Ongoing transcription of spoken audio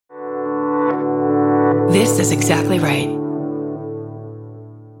This is exactly right.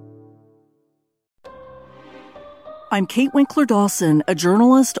 I'm Kate Winkler-Dawson, a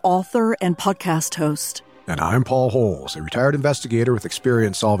journalist, author, and podcast host. And I'm Paul Holes, a retired investigator with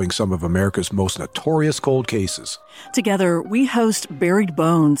experience solving some of America's most notorious cold cases. Together, we host Buried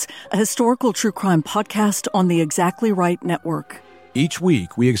Bones, a historical true crime podcast on the Exactly Right network. Each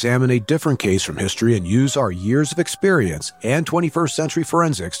week, we examine a different case from history and use our years of experience and 21st century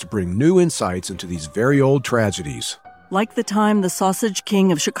forensics to bring new insights into these very old tragedies. Like the time the Sausage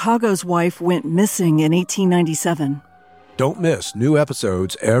King of Chicago's wife went missing in 1897. Don't miss new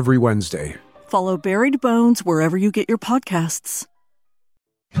episodes every Wednesday. Follow Buried Bones wherever you get your podcasts.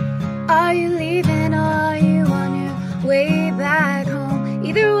 Are you leaving or are you on your way back home?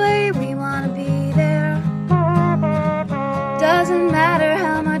 Either way, we want to be there. Doesn't matter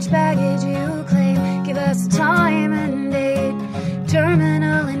how much baggage you claim. Give us a time and date,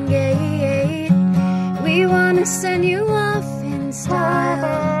 terminal and gate. We want to send you off in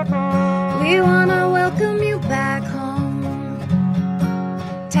style. We want to welcome you back home.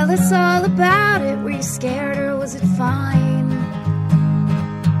 Tell us all about it. Were you scared or was it fine?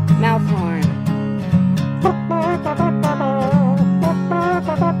 Mouth horn.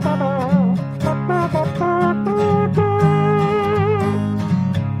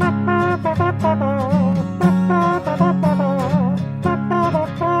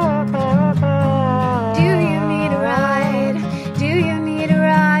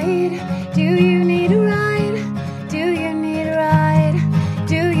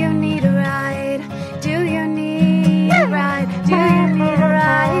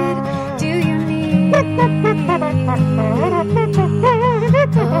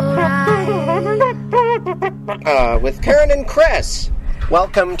 With Karen and Chris.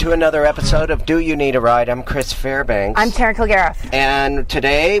 Welcome to another episode of Do You Need a Ride? I'm Chris Fairbanks. I'm Taryn Kilgariff. And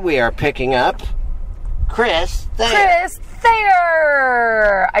today we are picking up Chris Thayer. Chris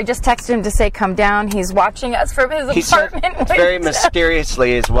Thayer! I just texted him to say come down. He's watching us from his apartment. Very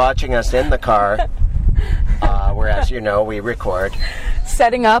mysteriously is watching us in the car. Whereas, you know, we record.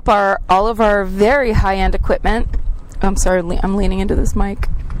 Setting up all of our very high-end equipment. I'm sorry, I'm leaning into this mic.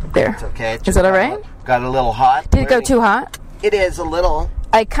 There. It's okay. Is that all right? Got a little hot. Did it go too hot? It is a little.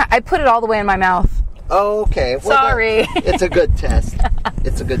 I put it all the way in my mouth. Oh, okay. Well, sorry. It's a good test.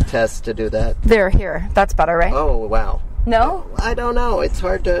 It's a good test to do that. Here. That's better, right? Oh, wow. No? I don't know. It's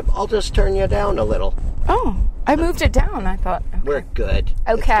hard to... I'll just turn you down a little. Oh, I moved it down, I thought. Okay. We're good.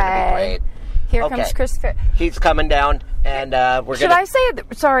 Okay. It's gonna be great. Here comes Chris. He's coming down, and we're Should I say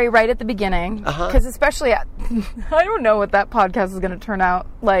sorry right at the beginning? Because especially, I don't know what that podcast is going to turn out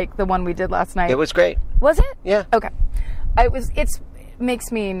like the one we did last night. It was great. Was it? Yeah. Okay. It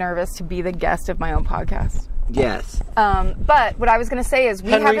makes me nervous to be the guest of my own podcast. Yes. But what I was going to say is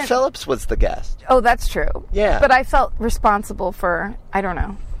Henry Phillips was the guest. Oh, that's true. Yeah. But I felt responsible for, I don't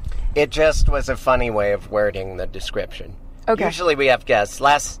know. It just was a funny way of wording the description. Okay. Usually we have guests.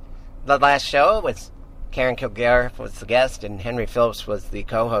 The last show was Karen Kilgariff was the guest and Henry Phillips was the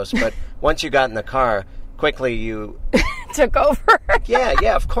co-host. But once you got in the car, quickly you... took over.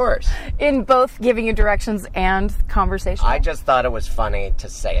 Yeah, of course. In both giving you directions and conversation. I just thought it was funny to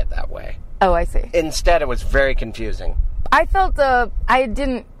say it that way. Oh, I see. Instead, it was very confusing. I felt,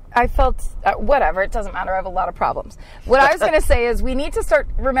 whatever, it doesn't matter. I have a lot of problems. What I was going to say is we need to start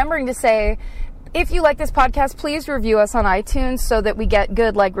remembering to say, if you like this podcast, please review us on iTunes so that we get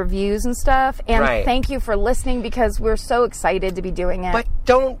good, reviews and stuff. And Thank you for listening because we're so excited to be doing it. But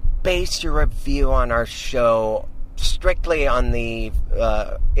don't base your review on our show strictly on the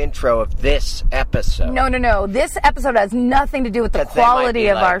intro of this episode. No. This episode has nothing to do with the quality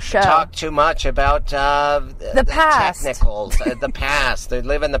of our show. Talk too much about the past. Technicals, the past. They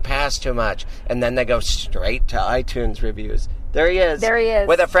live in the past too much. And then they go straight to iTunes reviews. There he is.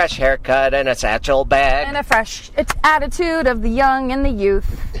 With a fresh haircut and a satchel bag. And a fresh attitude of the young and the youth.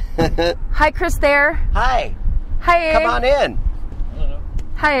 Hi, Chris Thayer. Hi. Hi. Come on in.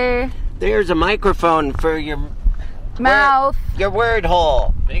 Hi. There's a microphone for your... mouth. Your word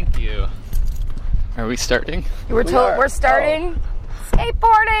hole. Thank you. Are we starting? We're starting.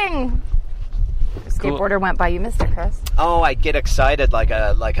 Skateboarding. The skateboarder went by. You missed it, Chris. Oh, I get excited like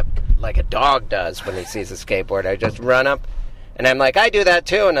a dog does when he sees a skateboard. I just run up, and I'm like, I do that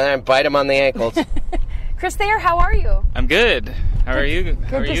too, and then I bite him on the ankles. Chris Thayer, how are you? I'm good. How are you?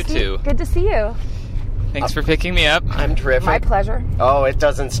 How are you two? Good to see you. Thanks for picking me up. I'm terrific. My pleasure. Oh, it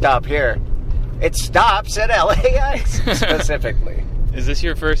doesn't stop here. It stops at LAX specifically. Is this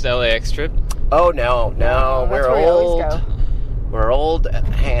your first LAX trip? Oh, no. We're old. We're old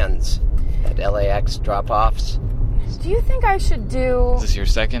hands at LAX drop-offs. Do you think I should do... Is this your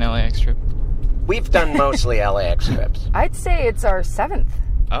second LAX trip? We've done mostly LAX trips. I'd say it's our 7th.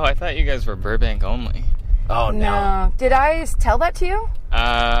 Oh, I thought you guys were Burbank only. Oh, no. Did I tell that to you?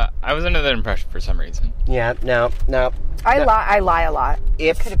 I was under that impression for some reason. Yeah, no. I lie a lot.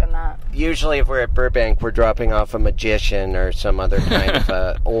 It could have been that. Usually if we're at Burbank, we're dropping off a magician or some other kind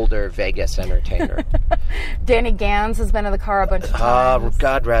of older Vegas entertainer. Danny Gans has been in the car a bunch of times. Oh,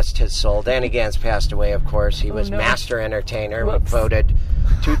 God rest his soul. Danny Gans passed away, of course. He was master entertainer. Whoops. Voted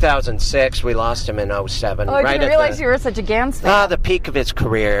 2006. We lost him in 2007. Oh, I didn't realize you were such a Gans fan. The peak of his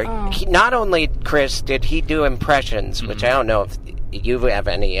career. He, not only, Chris, did he do impressions, which I don't know if you have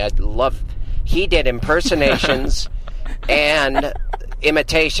any. I'd love... He did impersonations and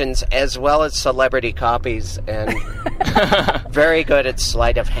imitations as well as celebrity copies, and very good at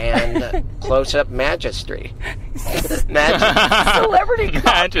sleight of hand, close-up magistry. Celebrity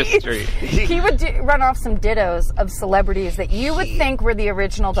Magistry. He would run off some dittos of celebrities that you would think were the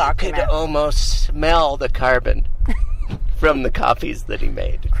original document. You could almost smell the carbon from the copies that he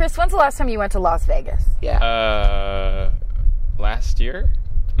made. Chris, when's the last time you went to Las Vegas? Yeah. Last year,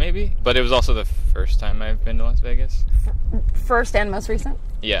 maybe? But it was also the first time I've been to Las Vegas. First and most recent?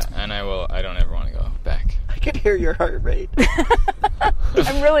 Yeah, and I don't ever want to go back. I can hear your heart rate.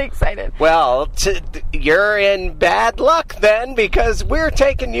 I'm really excited. Well, you're in bad luck then, because we're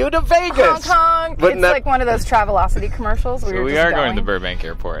taking you to Vegas. Honk, honk. It's like one of those Travelocity commercials. So we are going to Burbank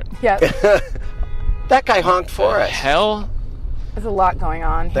Airport. Yeah. That guy honked for us. Hell? There's a lot going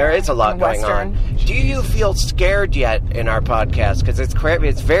on here. There is a lot going on. Do you feel scared yet in our podcast? Because it's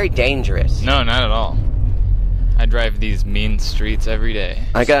very dangerous. No, not at all. I drive these mean streets every day.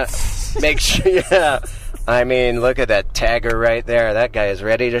 I got make sure. Yeah, I mean, look at that tagger right there. That guy is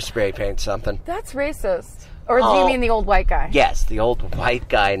ready to spray paint something. That's racist. Or do you mean the old white guy? Yes, the old white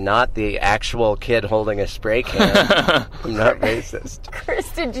guy, not the actual kid holding a spray can. I'm not racist.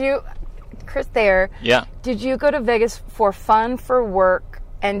 Chris Thayer. Yeah. Did you go to Vegas for fun, for work,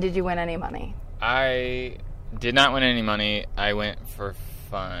 and did you win any money? I did not win any money. I went for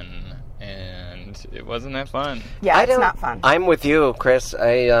fun, and it wasn't that fun. Yeah, it's not fun. I'm with you, Chris.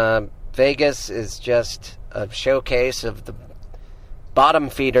 Vegas is just a showcase of the bottom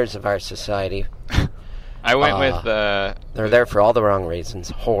feeders of our society. I went with... They're there for all the wrong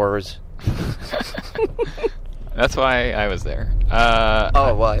reasons. Whores. That's why I was there. Well,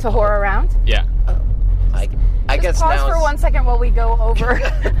 to whore around? Yeah. I guess pause now for 1 second while we go over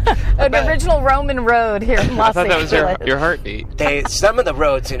an original Roman road here in Los Angeles. I thought that was your heartbeat. Some of the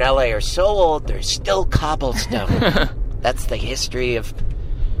roads in LA are so old, they're still cobblestone. That's the history of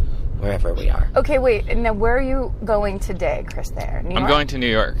wherever we are. Okay, wait. Now, where are you going today, Chris Thayer? New York? I'm going to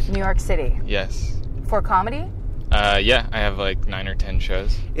New York. New York City. Yes. For comedy? Yeah, I have like 9 or 10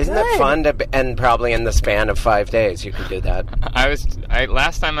 shows. Isn't it fun and probably in the span of 5 days you could do that?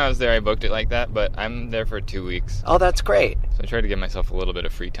 Last time I was there, I booked it like that, but I'm there for 2 weeks. Oh, that's great. So I tried to give myself a little bit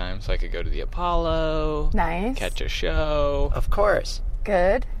of free time so I could go to the Apollo. Nice. Catch a show. Of course.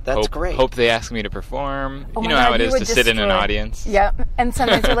 Good. That's great. Hope they ask me to perform. Oh you know how it is to sit in an audience. Yep. And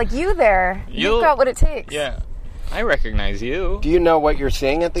sometimes they're like, you there. You've got what it takes. Yeah. I recognize you. Do you know what you're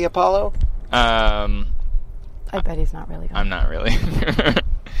seeing at the Apollo? I bet he's not really going. I'm not really. So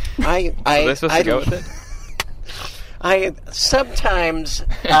they're supposed to go with it? Sometimes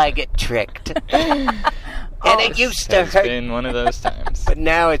I get tricked. And it used to hurt. It's been one of those times. But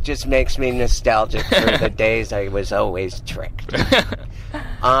now it just makes me nostalgic for the days I was always tricked.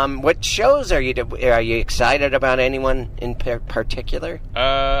 What shows are you excited about anyone in particular?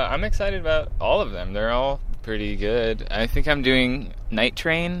 I'm excited about all of them. They're all pretty good. I think I'm doing Night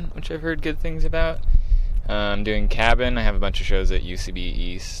Train, which I've heard good things about. I'm doing Cabin. I have a bunch of shows at UCB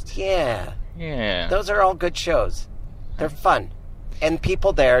East. Yeah. Yeah. Those are all good shows. They're fun. And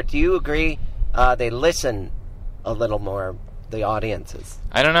people there, do you agree, they listen a little more, the audiences?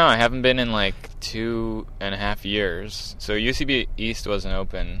 I don't know. I haven't been in like 2.5 years. So UCB East wasn't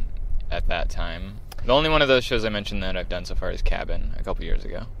open at that time. The only one of those shows I mentioned that I've done so far is Cabin a couple years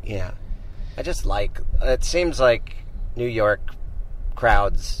ago. Yeah. It seems like New York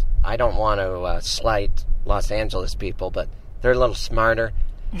crowds, I don't want to slight Los Angeles people, but they're a little smarter.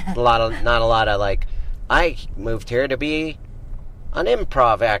 Not a lot of like, I moved here to be an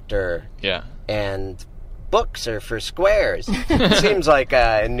improv actor. Yeah. And books are for squares. It seems like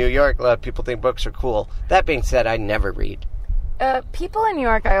in New York, a lot of people think books are cool. That being said, I never read. People in New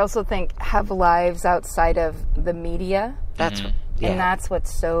York, I also think, have lives outside of the media. And that's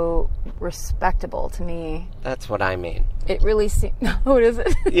what's so respectable to me. That's what I mean. It really seems... What is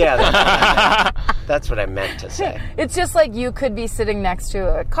it? Yeah, that's what I meant to say. It's just like you could be sitting next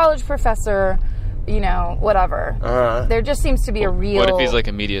to a college professor, whatever. There just seems to be a real... What if he's like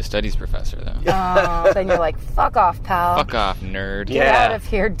a media studies professor, though? Then you're like, fuck off, pal. Fuck off, nerd. Get out of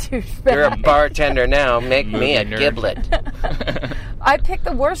here, douchebag. You're a bartender now. Make me a giblet. I picked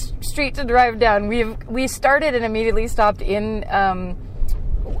the worst street to drive down. We started and immediately stopped in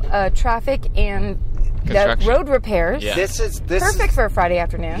traffic and road repairs. Yeah. This is perfect for a Friday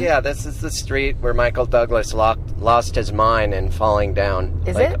afternoon. Yeah, this is the street where Michael Douglas lost his mind in falling down.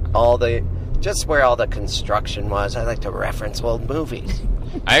 Is it? Just where all the construction was. I like to reference old movies.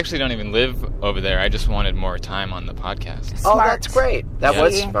 I actually don't even live over there. I just wanted more time on the podcast. Smart. Oh, that's great. That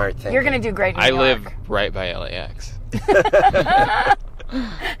was smart thinking. You're going to do great in New York. I live right by LAX.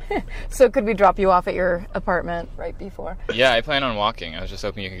 So could we drop you off at your apartment right before? Yeah, I plan on walking. I was just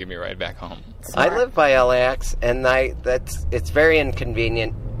hoping you could give me a ride back home. Smart. I live by LAX, and it's very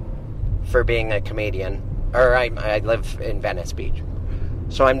inconvenient for being a comedian. Or I live in Venice Beach.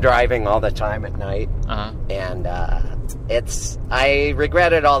 So I'm driving all the time at night, and I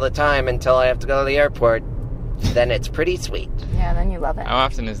regret it all the time until I have to go to the airport. Then it's pretty sweet. Yeah, then you love it. How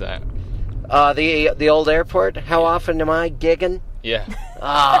often is that? The old airport. How often am I gigging? Yeah.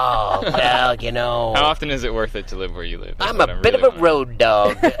 Oh, well, How often is it worth it to live where you live? I'm a bit of a road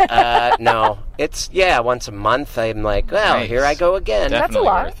dog. No, it's once a month. I'm like, well, nice. Here I go again. Definitely That's a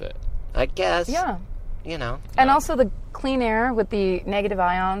lot. worth it. I guess. Yeah. And also the clean air with the negative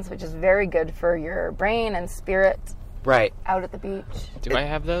ions, which is very good for your brain and spirit. Right. Out at the beach. Do I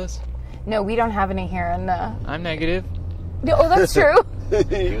have those? No, we don't have any here. And I'm negative. Oh, that's true.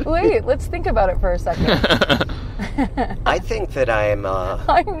 Wait, let's think about it for a second. I think that I'm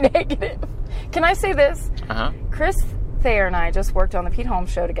negative. Can I say this? Chris Thayer and I just worked on the Pete Holmes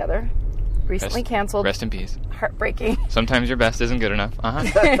show together. Recently canceled. Rest in peace. Heartbreaking. Sometimes your best isn't good enough. And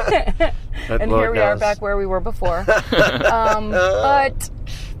here we are back where we were before. But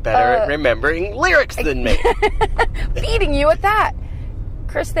better at remembering lyrics than me. Beating you at that.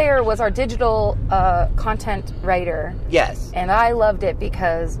 Chris Thayer was our digital content writer. Yes. And I loved it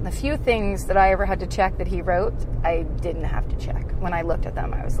because the few things that I ever had to check that he wrote, I didn't have to check. When I looked at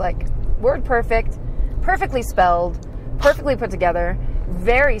them, I was like, word perfect, perfectly spelled, perfectly put together,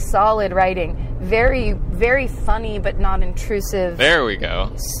 very solid writing, very, very funny but not intrusive. There we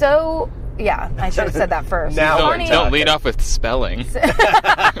go. So, yeah, I should have said that first. Now don't lead off with spelling.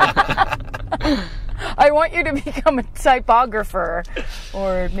 I want you to become a typographer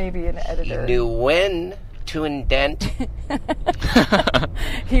or maybe an editor. You knew when to indent.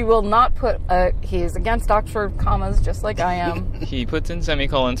 He will not put he's against Oxford commas just like I am. He puts in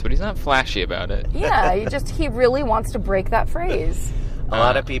semicolons, but he's not flashy about it. Yeah, he really wants to break that phrase. A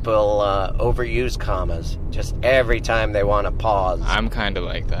lot of people overuse commas just every time they want to pause. I'm kind of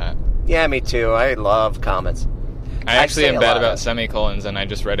like that. Yeah, me too. I love commas. I actually am bad about semicolons, and I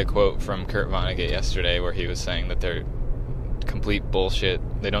just read a quote from Kurt Vonnegut yesterday where he was saying that they're complete bullshit.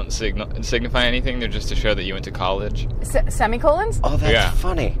 They don't signify anything. They're just to show that you went to college. Semicolons? Oh, that's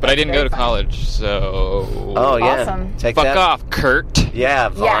funny. But I didn't go to college, so... Oh, yeah. Awesome. Fuck off, Kurt. Yeah,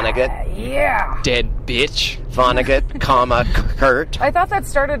 Vonnegut. Yeah. Dead bitch. Vonnegut, comma, Kurt. I thought that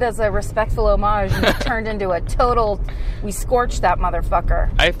started as a respectful homage and it turned into a total, we scorched that motherfucker.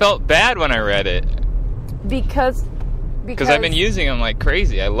 I felt bad when I read it. Because I've been using them like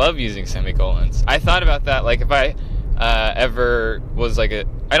crazy. I love using semicolons. I thought about that, like if I ever was like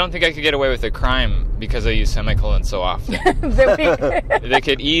I don't think I could get away with a crime because I use semicolons so often. They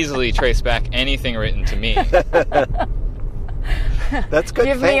could easily trace back anything written to me. That's good.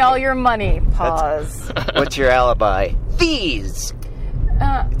 Give me all your money. Pause. What's your alibi? These.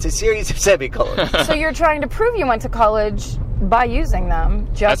 It's a series of semicolons. So you're trying to prove you went to college by using them,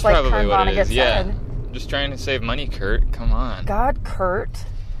 just That's like probably Kurt what it Vonnegut is. said. Yeah. Just trying to save money, Kurt. Come on. God, Kurt.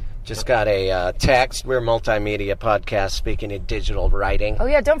 Just got a text. We're a multimedia podcast speaking of digital writing. Oh,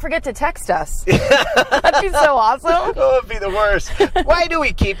 yeah, don't forget to text us. That'd be so awesome. Oh, it'd be the worst. Why do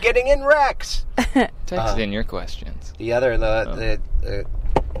we keep getting in wrecks? Text in your questions. The other,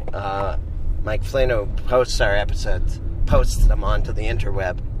 Mike Flynn, who posts our episodes, posts them onto the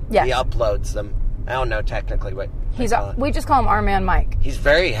interweb. Yes. He uploads them. I don't know technically what we just call him our man Mike. He's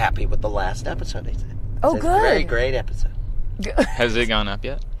very happy with the last episode, he said. Oh, good. Very great episode. Has it gone up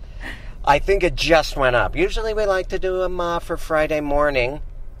yet? I think it just went up. Usually we like to do them for Friday morning.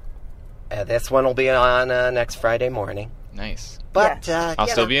 This one will be on next Friday morning. Nice. But I'll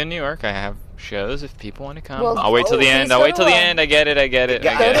still be in New York. I have shows if people want to come. Well, I'll wait till the end. I'll wait till the end. I get it. Go to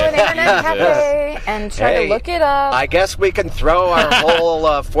an internet cafe and try to look it up. I guess we can throw our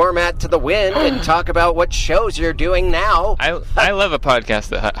whole format to the wind and talk about what shows you're doing now. I love a podcast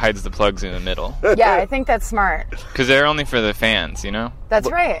that hides the plugs in the middle. Yeah, I think that's smart. Because they're only for the fans, you know? That's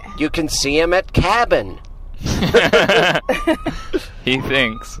right. You can see him at Cabin. He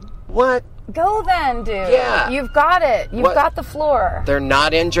thinks. What? Go then, dude. Yeah. You've got it. You've got the floor. They're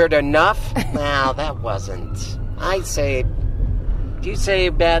not injured enough? Well, that wasn't. Do you say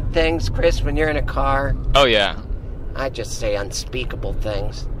bad things, Chris, when you're in a car? Oh, yeah. I just say unspeakable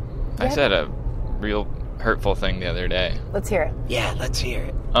things. I said a real hurtful thing the other day. Let's hear it. Yeah, let's hear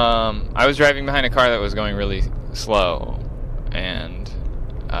it. I was driving behind a car that was going really slow, and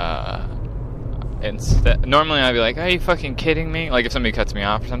normally I'd be like, are you fucking kidding me? Like if somebody cuts me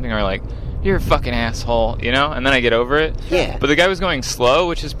off or something, or like, you're a fucking asshole, you know? And then I get over it. Yeah. But the guy was going slow,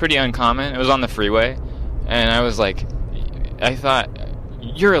 which is pretty uncommon. It was on the freeway, and I was like, I thought,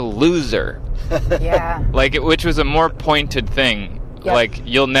 you're a loser. Yeah. Which was a more pointed thing. Yep. Like,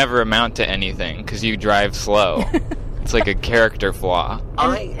 you'll never amount to anything because you drive slow. It's like a character flaw.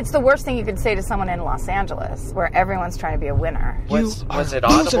 It's the worst thing you could say to someone in Los Angeles, where everyone's trying to be a winner. Was it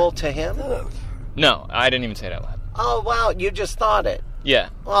audible to him? No, I didn't even say it out loud. Oh, wow, you just thought it. Yeah.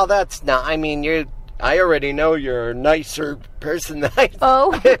 Well, that's not, I already know you're a nicer person than I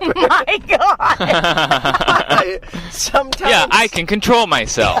Oh, my God. Sometimes... Yeah, I can control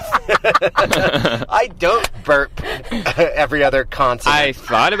myself. I don't burp every other consonant. I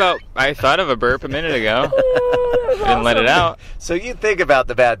thought of a burp a minute ago. Didn't let it out. So you think about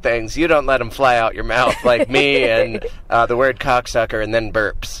the bad things. You don't let them fly out your mouth like me and the word cocksucker and then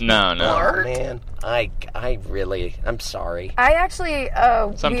burps. No. Oh, man. I'm sorry. I actually,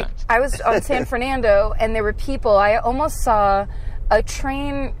 sometimes. I was on San Fernando, and there were people, I almost saw a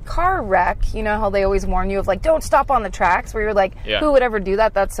train car wreck. You know how they always warn you of, like, don't stop on the tracks, where you're like, who would ever do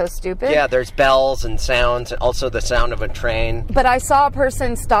that? That's so stupid. Yeah, there's bells and sounds, and also the sound of a train. But I saw a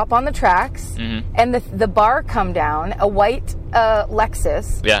person stop on the tracks, and the bar come down, a white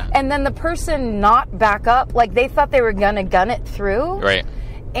Lexus, and then the person not back up, like they thought they were gonna gun it through. Right.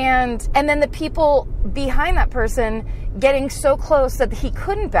 And then the people behind that person getting so close that he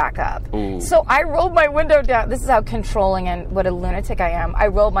couldn't back up. Ooh. So I rolled my window down. This is how controlling and what a lunatic I am. I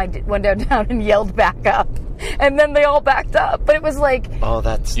rolled my window down and yelled back up. And then they all backed up. But it was like... Oh,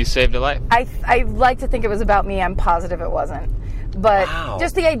 You saved a life. I like to think it was about me. I'm positive it wasn't. But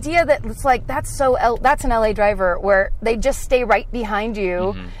just the idea that it's like, that's an LA driver where they just stay right behind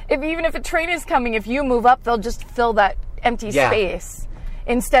you. Even if a train is coming, if you move up, they'll just fill that empty space.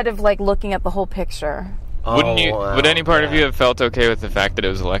 Instead of, like, looking at the whole picture. Would any part of you have felt okay with the fact that it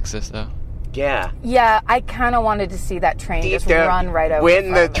was a Lexus, though? Yeah. Yeah, I kind of wanted to see that train just run right over.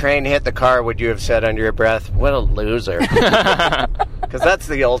 When the train hit the car, would you have said under your breath, what a loser? Because that's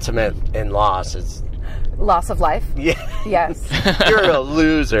the ultimate in loss. Is loss of life? Yeah. Yes. You're a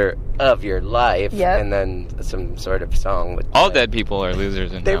loser of your life. Yep. And then some sort of song would... All dead people are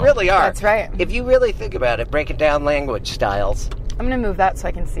losers in They hell. really are. That's right. If you really think about it, break it down language styles. I'm going to move that so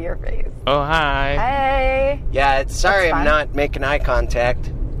I can see your face. Oh, hi. Hey. Yeah, sorry I'm fine. not making eye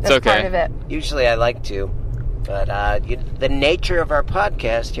contact. That's okay. part of it. Usually I like to. But the nature of our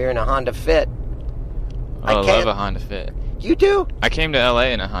podcast here in a Honda Fit. I love a Honda Fit. You do? I came to LA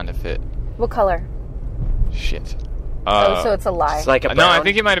in a Honda Fit. What color? Shit. So it's a lie. It's like a brown? No, I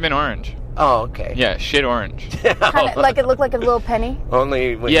think it might have been orange. Oh, okay. Yeah, shit orange. Kind of like it looked like a little penny.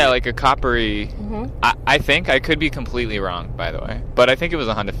 Only when Like a coppery... I think, I could be completely wrong, by the way, but I think it was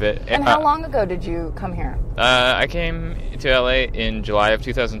a Honda Fit. And how long ago did you come here? I came to LA in July of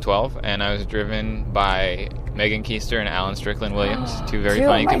 2012, and I was driven by Megan Keister and Alan Strickland Williams, two very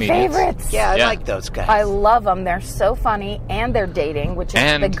funny my comedians. favorites. Yeah, I like those guys. I love them. They're so funny, and they're dating, which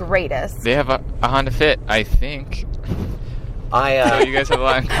is the greatest. They have a Honda Fit, I think. So you guys have a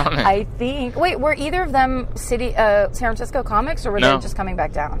lot in common. I think. Wait, were either of them San Francisco comics, or were they just coming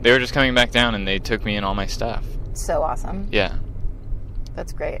back down? They were just coming back down, and they took me in all my stuff. So awesome. Yeah.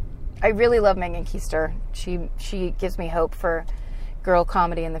 That's great. I really love Megan Keister. She gives me hope for girl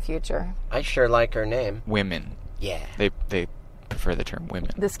comedy in the future. I sure like her name. Women. Yeah. They prefer the term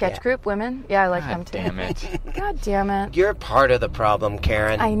women. The sketch group, women? Yeah, I like them too. Damn it. God damn it. You're part of the problem,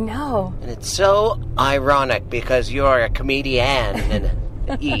 Karen. I know. And it's so ironic because you're a comedian and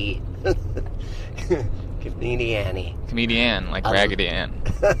an E. Comedian-y. Comedian, like Raggedy Ann.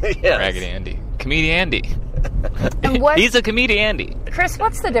 Yes. Raggedy Andy. Comedian Andy. And He's a comedian Andy. Chris,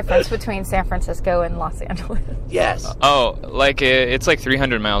 what's the difference between San Francisco and Los Angeles? Yes. Oh, like it's like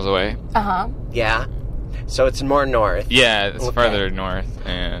 300 miles away. Uh-huh. Yeah. So it's more north. Yeah, it's farther north,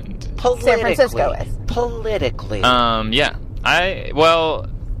 and San Francisco is. Politically. Yeah. I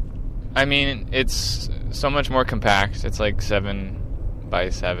mean, it's so much more compact. It's like 7 by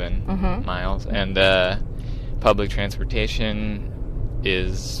 7 miles. And public transportation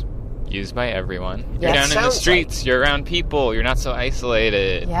is used by everyone. You're down in the streets. You're around people. You're not so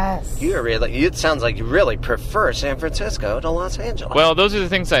isolated. Yes. It sounds like you really prefer San Francisco to Los Angeles. Well, those are the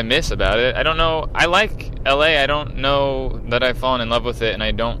things I miss about it. I don't know. I like LA. I don't know that I've fallen in love with it, and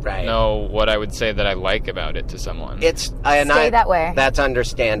I don't know what I would say that I like about it to someone. Stay that way. That's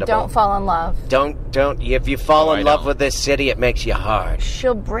understandable. Don't fall in love. Don't. If you fall in love with this city, it makes you hard.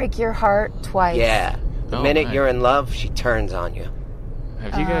 She'll break your heart twice. Yeah. The minute you're in love, she turns on you.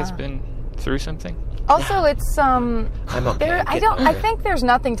 Have you guys been through something? Also, it's I'm okay. I think there's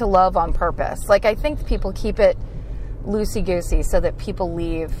nothing to love on purpose. Like, I think people keep it loosey-goosey so that people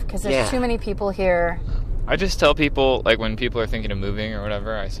leave because there's too many people here. I just tell people, like, when people are thinking of moving or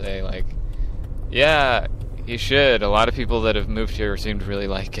whatever, I say, like, yeah, you should. A lot of people that have moved here seem to really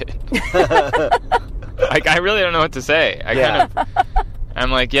like it. Like, I really don't know what to say. I'm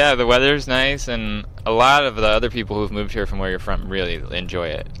like, yeah, the weather's nice, and a lot of the other people who've moved here from where you're from really enjoy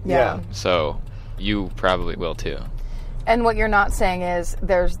it. Yeah. So you probably will too. And what you're not saying is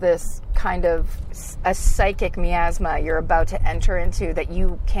there's this kind of a psychic miasma you're about to enter into that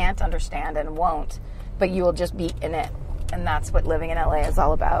you can't understand and won't, but you will just be in it. And that's what living in LA is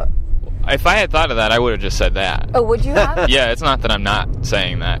all about. If I had thought of that, I would have just said that. Oh, would you have? Yeah, it's not that I'm not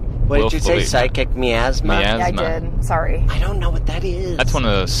saying that. What did you say? Psychic miasma? Yeah, I did. Sorry. I don't know what that is. That's one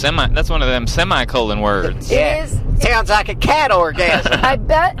of them semicolon words. It is. Sounds like a cat orgasm. I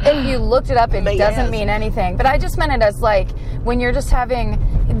bet if you looked it up, it doesn't mean anything. But I just meant it as like when you're just having.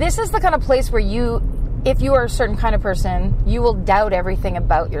 This is the kind of place where if you are a certain kind of person, you will doubt everything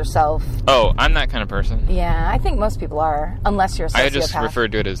about yourself. Oh, I'm that kind of person. Yeah, I think most people are, unless you're a sociopath. I just refer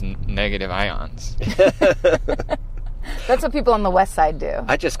to it as negative ions. That's what people on the west side do.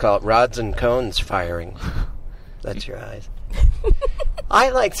 I just call it rods and cones firing. That's your eyes.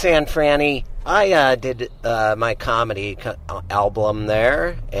 I like San Franny. I did my comedy album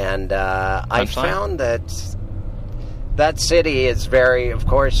there, and I found that city is very, of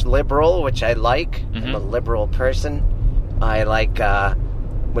course, liberal, which I like. I'm a liberal person. I like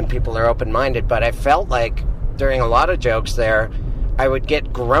when people are open-minded, but I felt like during a lot of jokes there, I would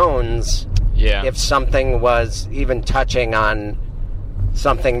get groans if something was even touching on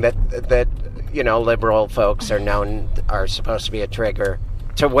something that liberal folks are supposed to be a trigger,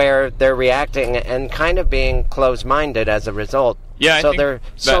 to where they're reacting and kind of being closed-minded as a result. Yeah, so they're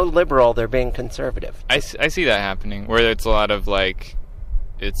so liberal, they're being conservative. I see that happening, where it's a lot of like,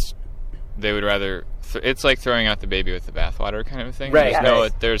 they would rather. It's like throwing out the baby with the bathwater kind of a thing.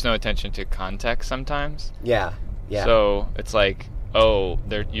 Right. There's no attention to context sometimes. Yeah. So it's like, oh,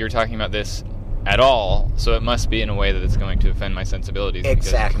 you're talking about this at all, so it must be in a way that it's going to offend my sensibilities.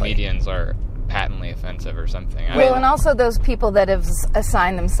 Exactly. Because comedians are patently offensive or something. Well, and also those people that have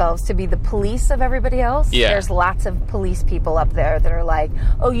assigned themselves to be the police of everybody else. Yeah. There's lots of police people up there that are like,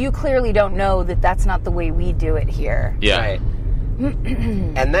 oh, you clearly don't know that that's not the way we do it here. Yeah. Right.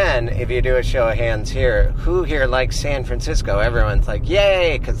 And then, if you do a show of hands here, who here likes San Francisco? Everyone's like,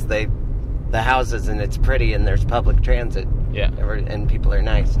 yay, because the houses and it's pretty and there's public transit. Yeah. And people are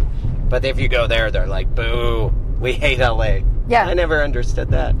nice. But if you go there, they're like, boo, we hate LA. Yeah. I never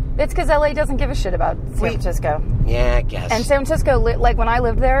understood that. It's because LA doesn't give a shit about San Francisco. Yeah, I guess. And San Francisco, like when I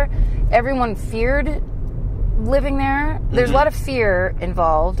lived there, everyone feared living there. There's a lot of fear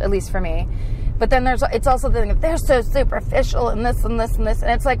involved, at least for me. But then it's also the thing of they're so superficial and this and this and this.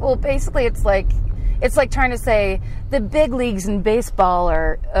 And it's like, well, basically it's like trying to say the big leagues in baseball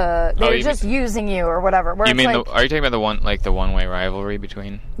are they're just using you or whatever. You mean are you talking about the one-way rivalry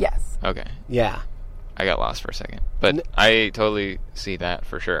between? Yes. Okay. Yeah. I got lost for a second, but I totally see that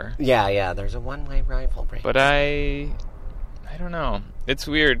for sure. Yeah. There's a one-way rivalry. But I don't know. It's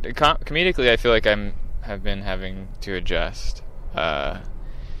weird. Comedically, I feel like have been having to adjust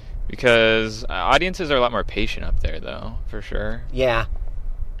because audiences are a lot more patient up there, though, for sure. Yeah,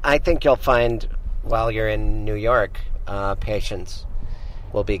 I think you'll find while you're in New York, patience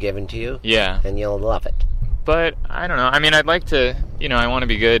will be given to you. Yeah, and you'll love it. But I don't know. I mean, I'd like to. I want to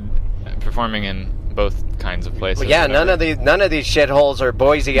be good performing in both kinds of places. Well, yeah, none of these shitholes are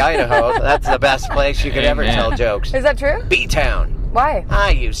Boise, Idaho. That's the best place you could ever tell jokes. Is that true? B-Town. Why?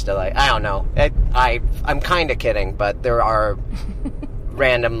 I used to I don't know. I'm kind of kidding, but there are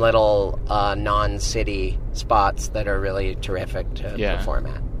random little non-city spots that are really terrific to perform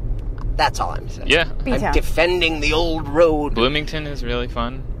at. That's all I'm saying. Yeah. B-Town. I'm defending the old road. Bloomington is really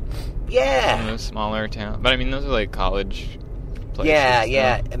fun. Yeah. Some of those smaller towns. But I mean, those are like college places.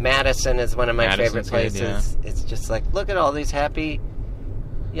 Yeah. Madison is one of my favorite places. Good, yeah. It's just like, look at all these happy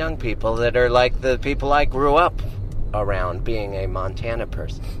young people that are like the people I grew up around, being a Montana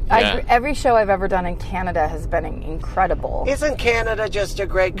person. Yeah. Every show I've ever done in Canada has been incredible. Isn't Canada just a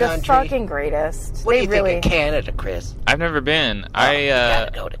great country? The fucking greatest. What do you think of Canada, Chris? I've never been. You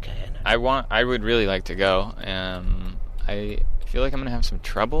gotta go to Canada. I would really like to go. I feel like I'm gonna have some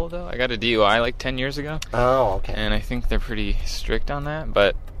trouble though. I got a DUI like 10 years ago. Oh, okay. And I think they're pretty strict on that.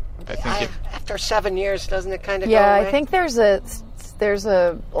 But I think after 7 years, doesn't it kind of go Yeah, away? I think there's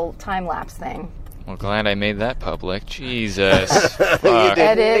a old time lapse thing. Well, glad I made that public. Jesus. You Fuck.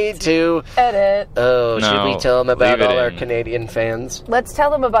 didn't need to. Edit. Oh, No, should we tell them about leave it all our in. Canadian fans? Let's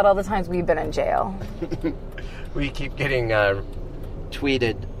tell them about all the times we've been in jail. We keep getting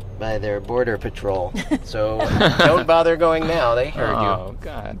tweeted by their border patrol, so don't bother going now. They heard Oh,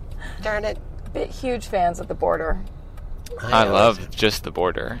 God. you. Darn it. Huge fans at the border. I know. love just the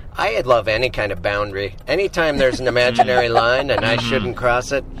border. I love any kind of boundary. Anytime there's an imaginary line and I shouldn't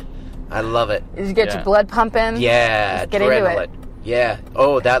cross it, I love it. Did you get Yeah. your blood pumping? Yeah, Just get into adrenaline. it. Yeah.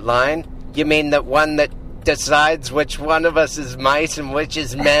 Oh, that line? You mean the one that decides which one of us is mice and which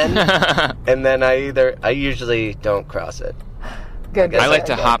is men? And then I usually don't cross it. Good. I like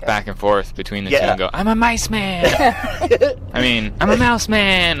good, to good, hop good. back and forth between the two Yeah. and go, I'm a mice man. I'm a mouse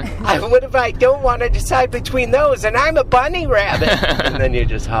man. What if I don't want to decide between those and I'm a bunny rabbit? And then you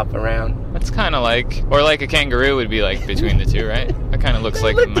just hop around. That's kind of like, or like a kangaroo would be like between the two, right? That kind of looks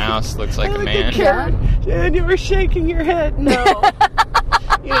like a mouse, looks like a man. And you were shaking your head. No.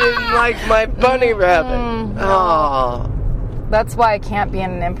 You didn't like my bunny rabbit. Oh. That's why I can't be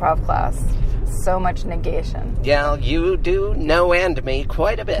in an improv class. So much negation. Yeah, you do know and me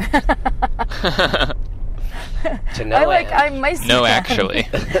quite a bit. To know and. I'm Mice No, Man. actually.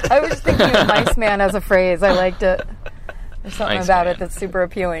 I was thinking of Mice Man as a phrase. I liked it. There's something Mice about Man. it that's super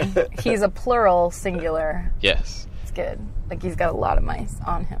appealing. He's a plural singular. Yes. It's good. Like he's got a lot of mice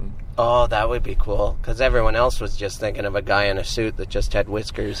on him. Oh, that would be cool. Because everyone else was just thinking of a guy in a suit that just had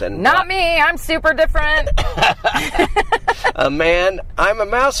whiskers and... Not me. I'm super different. I'm a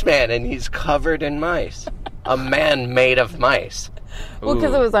mouse man, and he's covered in mice. A man made of mice. Well,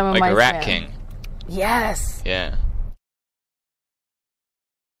 because it was I'm a like mice a rat man. king. Yes. Yeah.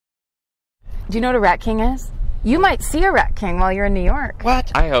 Do you know what a rat king is? You might see a rat king while you're in New York.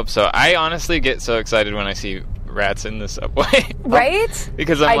 What? I hope so. I honestly get so excited when I see rats in the subway. Right?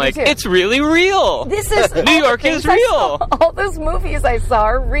 Because I I'm do like, too. it's really real. This is New York is real. All those movies I saw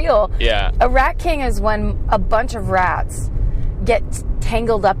are real. Yeah. A rat king is when a bunch of rats get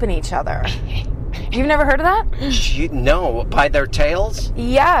tangled up in each other. You've never heard of that? No, by their tails?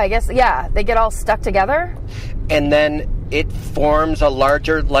 Yeah, I guess. Yeah, they get all stuck together. And then it forms a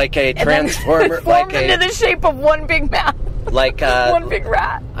larger, like a transformer, It formed into the shape of one big mouth. like one big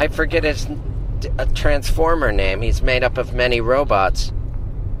rat. I forget his a transformer name. He's made up of many robots.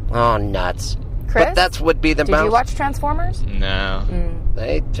 Oh, nuts! Chris, but that would be the did mouse. you watch Transformers? No.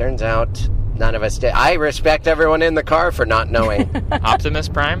 It turns out none of us did. I respect everyone in the car for not knowing. Optimus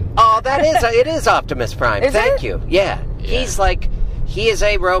Prime? Oh, it is Optimus Prime. Is Thank it? you. Yeah. Yeah. He is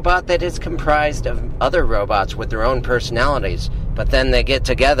a robot that is comprised of other robots with their own personalities, but then they get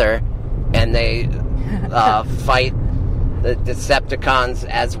together and they fight the Decepticons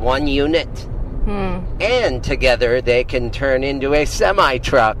as one unit. And together they can turn into a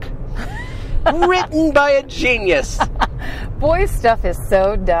semi-truck. Written by a genius. Boy, stuff is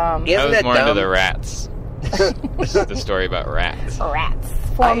so dumb. I Isn't was it more dumb? into the rats. This is the story about rats. Rats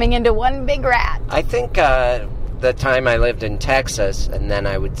forming into one big rat. I think the time I lived in Texas, and then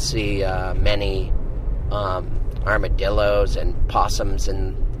I would see many armadillos and possums,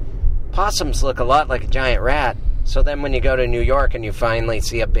 and possums look a lot like a giant rat. So then when you go to New York and you finally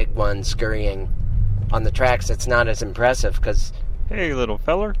see a big one scurrying on the tracks, it's not as impressive because... Hey, little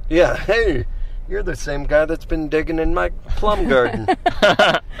feller. Yeah, hey, you're the same guy that's been digging in my plum garden.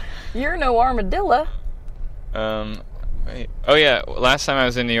 You're no armadillo. Wait. Oh, yeah. Last time I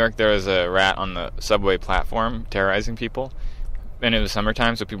was in New York, there was a rat on the subway platform terrorizing people. And it was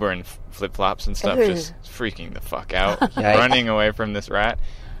summertime, so people were in flip-flops and stuff, just freaking the fuck out, running away from this rat.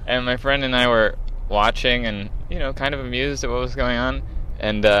 And my friend and I were watching and, kind of amused at what was going on.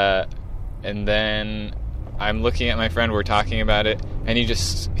 And then I'm looking at my friend, we're talking about it, and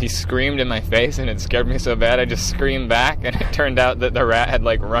he screamed in my face, and it scared me so bad I just screamed back, and it turned out that the rat had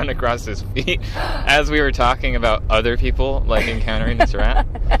run across his feet as we were talking about other people encountering this rat.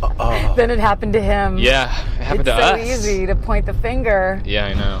 Then it happened to him. Yeah, it happened to us. It's so easy to point the finger. Yeah,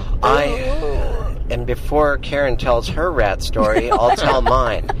 I know. And before Karen tells her rat story, I'll tell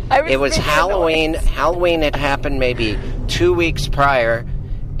mine. It was Halloween. Halloween had happened maybe 2 weeks prior,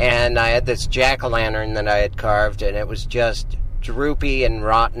 and I had this jack-o'-lantern that I had carved, and it was just droopy and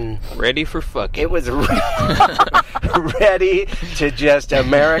rotten. Ready for fucking. It was ready to just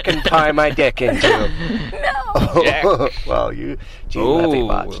American Pie my dick into. No. Jack. Well, you heavy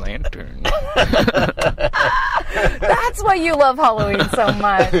botched. Lantern. That's why you love Halloween so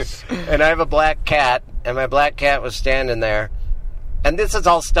much. And I have a black cat, and my black cat was standing there. And this is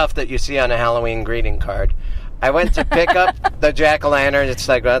all stuff that you see on a Halloween greeting card. I went to pick up the jack-o'-lantern. It's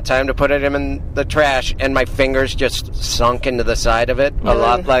like, well, time to put it in the trash. And my fingers just sunk into the side of it, a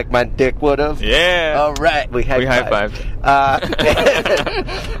lot like my dick would have. Yeah. All right. We high-fived.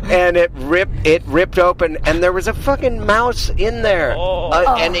 And it ripped open, and there was a fucking mouse in there.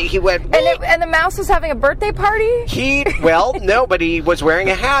 And he went... And the mouse was having a birthday party? No, but he was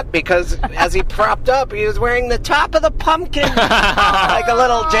wearing a hat because as he propped up, he was wearing the top of the pumpkin. Like a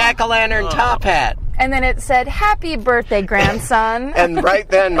little jack-o'-lantern top hat. And then it said, "Happy birthday, grandson." And right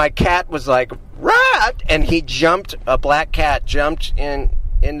then, my cat was like, "Rat!" And a black cat jumped in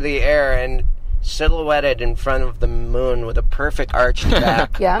the air and silhouetted in front of the moon with a perfect arched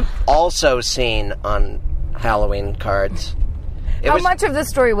back. Yeah. Also seen on Halloween cards. How much of this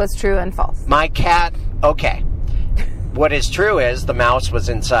story was true and false? My cat, okay. What is true is the mouse was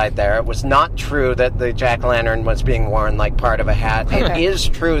inside there. It was not true that the jack-o'-lantern was being worn like part of a hat. Okay. It is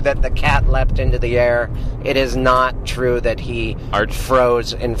true that the cat leapt into the air. It is not true that he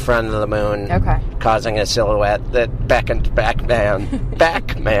froze in front of the moon, causing a silhouette that beckoned Backman.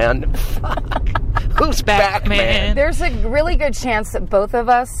 Backman? Fuck. Who's Backman? There's a really good chance that both of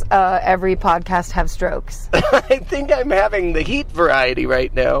us, every podcast, have strokes. I think I'm having the heat variety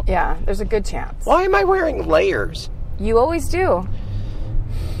right now. Yeah, there's a good chance. Why am I wearing layers? You always do.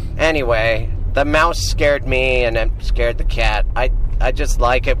 Anyway, the mouse scared me and it scared the cat. I just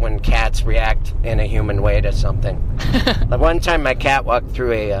like it when cats react in a human way to something. Like one time my cat walked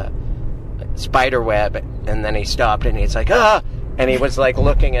through a spider web and then he stopped and he's like, "Ah!" And he was like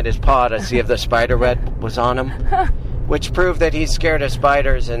looking at his paw to see if the spider web was on him. Which proved that he's scared of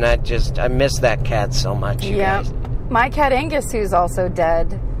spiders, and I miss that cat so much, you guys. My cat Angus, who's also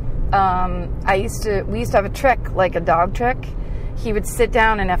dead, we used to have a trick, like a dog trick. He would sit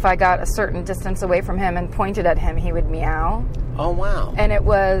down, and if I got a certain distance away from him and pointed at him, he would meow. Oh, wow. And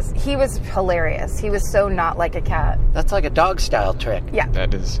he was hilarious. He was so not like a cat. That's like a dog-style trick. Yeah.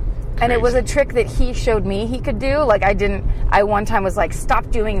 That is crazy. And it was a trick that he showed me he could do. Like, I one time was like,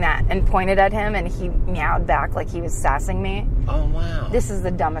 "Stop doing that," and pointed at him, and he meowed back like he was sassing me. Oh, wow. This is the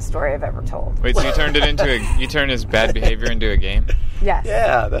dumbest story I've ever told. Wait, so you turned his bad behavior into a game? Yes.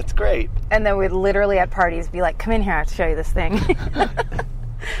 Yeah, that's great. And then we'd literally at parties be like, "Come in here, I have to show you this thing."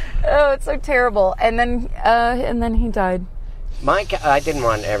 Oh, it's so terrible. And then he died. I didn't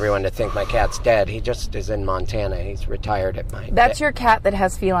want everyone to think my cat's dead. He just is in Montana. He's retired at my... That's your cat that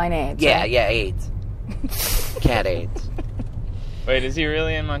has feline AIDS, Yeah, right? yeah, AIDS. Cat AIDS. Wait, is he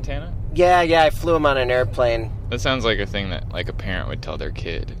really in Montana? Yeah, I flew him on an airplane. That sounds like a thing that like a parent would tell their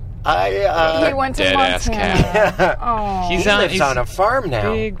kid. He went to Montana. Dead-ass cat. Oh. He lives on a farm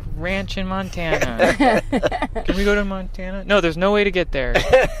now. Big ranch in Montana. Can we go to Montana? No, there's no way to get there.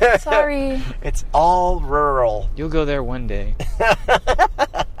 Sorry. It's all rural. You'll go there one day.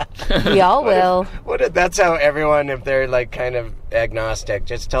 We all will. That's how everyone, if they're like kind of agnostic,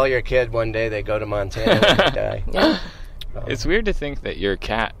 just tell your kid one day they go to Montana and they die. Yeah. It's weird to think that your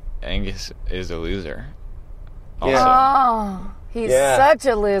cat, Angus, is a loser. Also. Yeah. Oh. He's such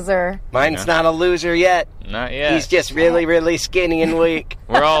a loser. Mine's not a loser yet. Not yet. He's just really, really skinny and weak.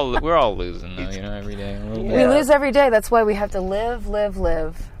 We're all losing though, every day. We lose every day. That's why we have to live.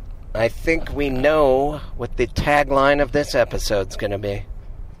 I think we know what the tagline of this episode's going to be.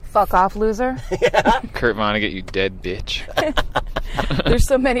 Fuck off, loser. Yeah. Kurt Vonnegut, you dead bitch. There's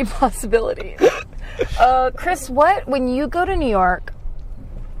so many possibilities. Chris, when you go to New York...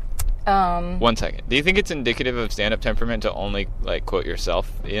 1 second. Do you think it's indicative of stand-up temperament to only like quote yourself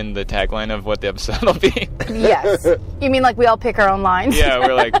in the tagline of what the episode will be? Yes. You mean like we all pick our own lines? Yeah,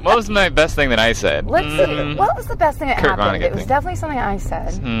 we're like, what was my best thing that I said? Let's see. What was the best thing that Kurt happened? Vonnegut It was thing. Definitely something I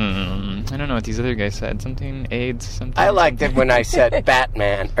said. I don't know what these other guys said. Something AIDS, something. I liked it when I said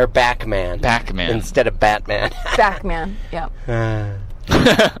Batman or Backman. Backman. Instead of Batman. Backman, yeah.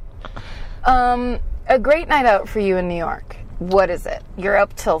 A great night out for you in New York. What is it? You're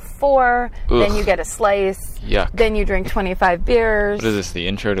up till 4, then you get a slice, Yuck. then you drink 25 beers. What is this, the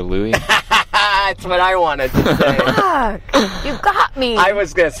intro to Louis? That's what I wanted to say. Fuck! You got me! I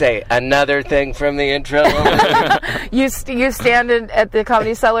was going to say another thing from the intro. You stand at the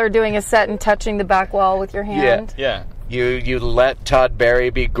Comedy Cellar doing a set and touching the back wall with your hand? Yeah. You let Todd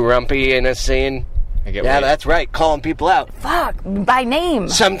Barry be grumpy in a scene? I get Yeah, weird. that's right. Calling people out. Fuck, by name.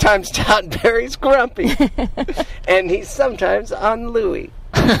 Sometimes Todd Barry's grumpy. And he's sometimes on Louie.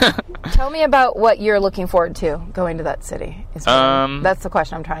 Tell me about what you're looking forward to going to that city. That's the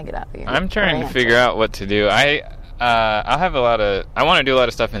question I'm trying to get at you. I'm trying to figure out what to do. I want to do a lot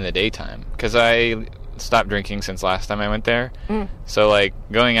of stuff in the daytime because I stopped drinking since last time I went there. So like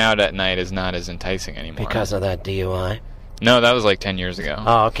going out at night is not as enticing anymore. Because of that DUI? No, that was like 10 years ago.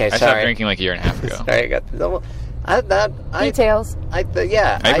 Oh, okay, I sorry. stopped drinking like a year and a half ago. Sorry, I got details. I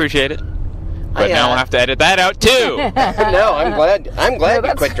appreciate it. But now we'll have to edit that out too. No, I'm glad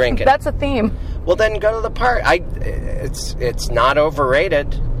you quit drinking. That's a theme. Well, then go to the park. It's not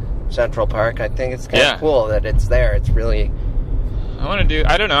overrated, Central Park. I think it's kind of cool that it's there. It's really...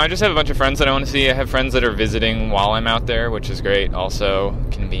 I don't know, I just have a bunch of friends that I want to see. I have friends that are visiting while I'm out there, which is great. Also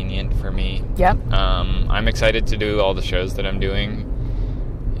convenient for me. Yep. I'm excited to do all the shows that I'm doing.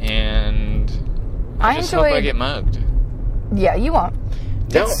 And I just hope I get mugged. Yeah, you won't.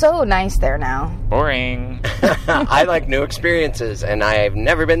 No. It's so nice there now. Boring. I like new experiences, and I've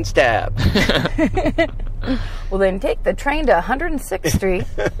never been stabbed. Well, then take the train to 106th Street.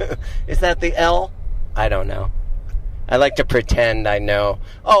 Is that the L? I don't know. I like to pretend I know.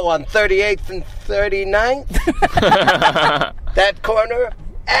 Oh, on 38th and 39th? That corner?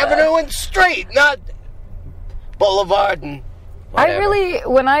 Avenue and Street, not Boulevard and whatever.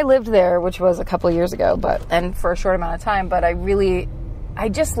 When I lived there, which was a couple of years ago, and for a short amount of time, but I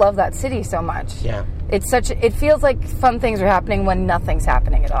just love that city so much. Yeah. It feels like fun things are happening when nothing's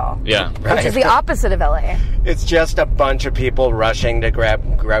happening at all. Yeah. Right. Which is the opposite of LA. It's just a bunch of people rushing to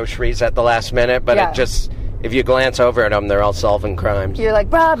grab groceries at the last minute, but it just... If you glance over at them, they're all solving crimes. You're like,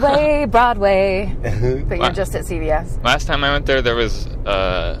 Broadway, but you're just at CVS. Last time I went there was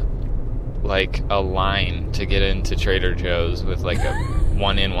like a line to get into Trader Joe's with like a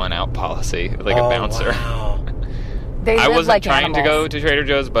one-in, one-out policy, like a bouncer. Wow. I wasn't like trying animals. to go to Trader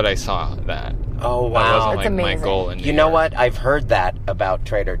Joe's, but I saw that. Oh, wow. That wasn't That's like my amazing. goal in New You know York. what? I've heard that about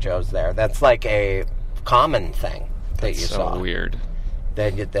Trader Joe's there. That's like a common thing that you so saw. Weird.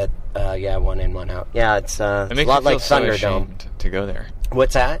 One in, one out. Yeah, it's a It makes lot me feel like so Thunderdome. ashamed to go there.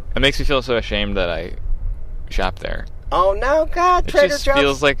 What's that? It makes me feel so ashamed that I shop there. Oh, no, God, It Trader just Joe's.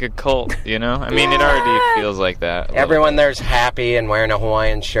 feels like a cult, you know? I mean, it already feels like that. a little Everyone bit. there's happy and wearing a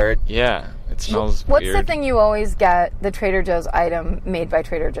Hawaiian shirt. Yeah, it smells What's weird. the thing you always get, the Trader Joe's item made by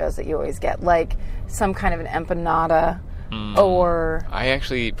Trader Joe's that you always get? Like some kind of an empanada or... I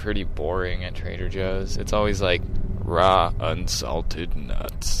actually eat pretty boring at Trader Joe's. It's always like raw, unsalted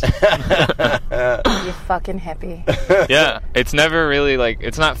nuts. You fucking hippie. Yeah, it's never really like,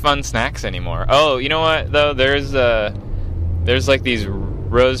 it's not fun snacks anymore. Oh, you know what, though? There's like these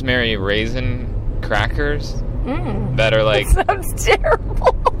rosemary raisin crackers that are like... That sounds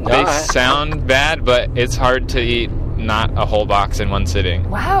terrible. They sound bad, but it's hard to eat not a whole box in one sitting.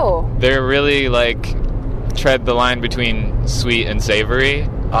 Wow. They're really like tread the line between sweet and savory.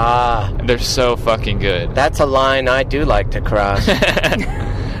 They're so fucking good. That's a line I do like to cross.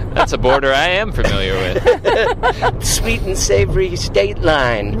 That's a border I am familiar with. Sweet and savory state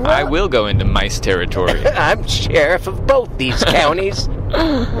line. I will go into mice territory. I'm sheriff of both these counties.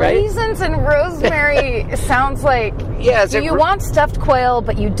 Right? Raisins and rosemary sounds like you want stuffed quail,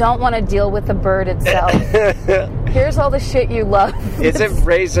 but you don't want to deal with the bird itself. Here's all the shit you love. Is it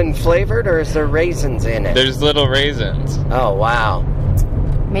raisin flavored or is there raisins in it? There's little raisins. Oh, wow.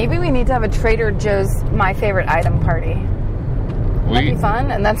 Maybe we need to have a Trader Joe's My Favorite Item party. That'd be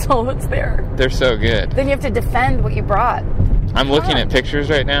fun, and that's all that's there. They're so good. Then you have to defend what you brought. I'm looking at pictures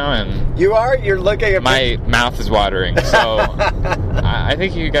right now, and you are. You're looking at my mouth is watering. So I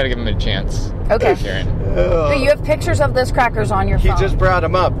think you got to give them a chance. Okay. Sharon. So you have pictures of those crackers on your phone. He just brought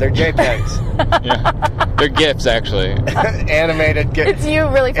them up. They're JPEGs. Yeah, they're GIFs actually. Animated GIFs. It's you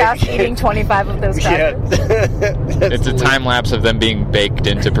really fast eating 25 of those crackers. It's a time lapse of them being baked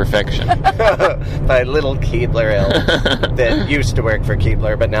into perfection by little Keebler elves that used to work for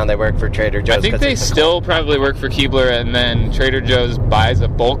Keebler, but now they work for Trader Joe's. I think they still probably work for Keebler, and then Trader Joe's buys a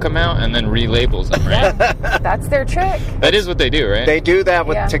bulk amount and then relabels them, right? That's their trick. That is what they do, right? They do that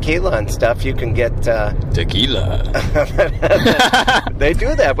with tequila and stuff. You can get tequila. They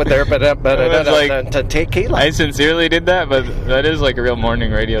do that with their tequila. I sincerely did that, but that is like a real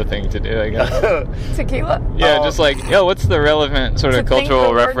morning radio thing to do, I guess. Tequila? Yeah, just like, what's the relevant sort of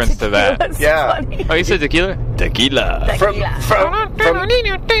cultural reference to that? Yeah. Funny. Oh, you said tequila? Tequila.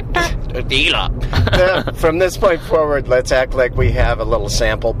 From this point forward, let's act like we have a little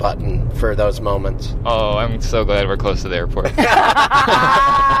sample button for those moments. Oh, I'm so glad we're close to the airport.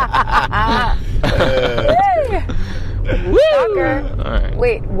 Woo! Shocker. All right.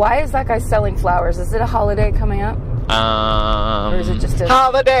 Wait, why is that guy selling flowers? Is it a holiday coming up? Or is it just a...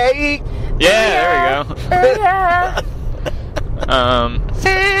 Holiday! Yeah, there we go. Yeah.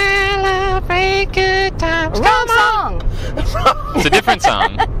 Celebrate good times. Wrong song. It's a different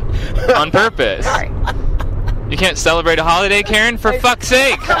song. On purpose. Sorry. You can't celebrate a holiday, Karen? For fuck's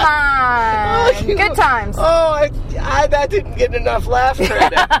sake. Come on. Good times. Oh, that didn't get enough laugh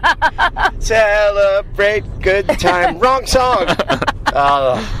credit. Celebrate good time. Wrong song.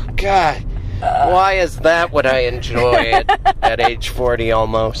 Oh, God. Why is that what I enjoy at age 40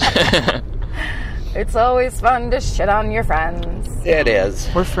 almost? It's always fun to shit on your friends. It is.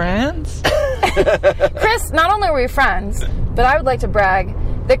 We're friends? Chris, not only are we friends, but I would like to brag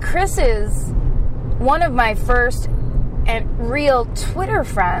that Chris is one of my first and real Twitter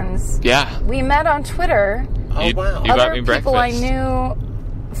friends. Yeah. We met on Twitter. Oh, wow. You got Other me people breakfast. I knew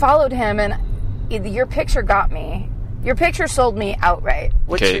followed him, and your picture got me. Your picture sold me outright.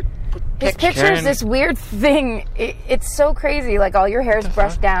 What's Okay. your His picture Karen. is this weird thing. It's so crazy. Like, all your hair's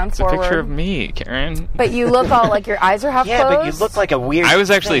brushed down It's forward. a picture of me, Karen. But you look all like your eyes are half Yeah, closed. but you look like a weird I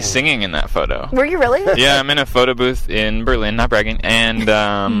was actually thing. singing in that photo. Were you really? Yeah, I'm in a photo booth in Berlin, not bragging, and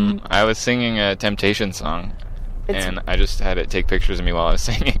I was singing a Temptation song, and I just had it take pictures of me while I was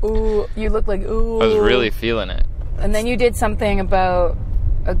singing. Ooh, you look like ooh. I was really feeling it. And then you did something about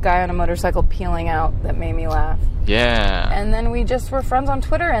a guy on a motorcycle peeling out that made me laugh. Yeah. And then we just were friends on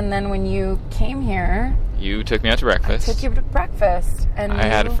Twitter. And then when you came here, You took me out to breakfast. took you to breakfast, and I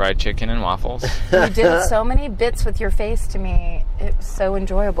had fried chicken and waffles. You did so many bits with your face to me. It was so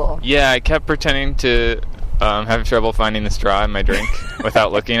enjoyable. Yeah, I kept pretending to have trouble finding the straw in my drink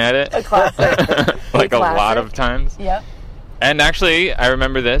without looking at it. A classic. Like a lot classic. of times. Yep. And actually, I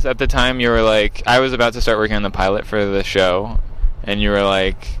remember this. At the time, you were like, I was about to start working on the pilot for the show, and you were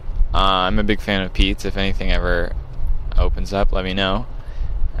like, I'm a big fan of Pete's. If anything ever opens up, let me know.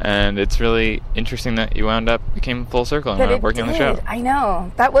 And it's really interesting that you became full circle and wound up working on the show. I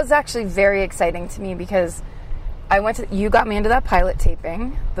know. That was actually very exciting to me because you got me into that pilot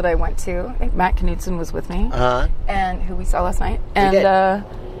taping that I went to. I think Matt Knudsen was with me. And who we saw last night.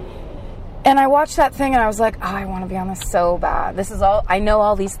 And I watched that thing and I was like, oh, I want to be on this so bad. I know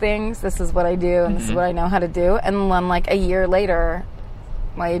all these things. This is what I do and this is what I know how to do. And then like a year later,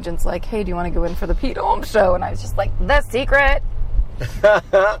 my agent's like, hey, do you want to go in for the Pete Holmes show? And I was just like, the secret.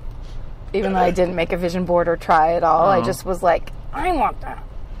 Even though I didn't make a vision board or try at all. I just was like, I want that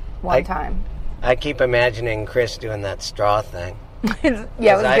one time. I keep imagining Chris doing that straw thing. Yeah, it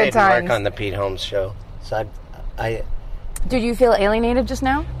was I a good didn't time. work on the Pete Holmes show. So I Did you feel alienated just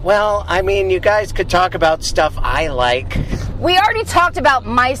now? well, I mean, you guys could talk about stuff I like. We already talked about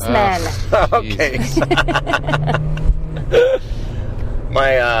mice men. Okay.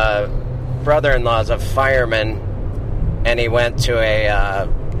 My brother-in-law's a fireman, and he went to a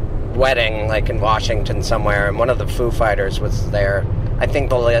wedding, like in Washington somewhere, and one of the Foo Fighters was there. I think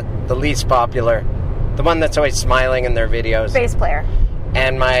the least popular, the one that's always smiling in their videos. Bass player.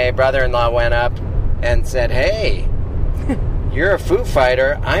 And my brother-in-law went up and said, hey, you're a Foo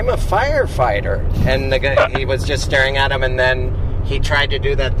Fighter, I'm a firefighter. And the guy, he was just staring at him, and then he tried to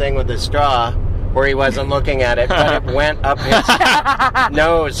do that thing with the straw where he wasn't looking at it, but it went up his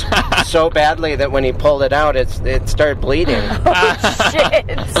nose so badly that when he pulled it out, it started bleeding. Oh, shit.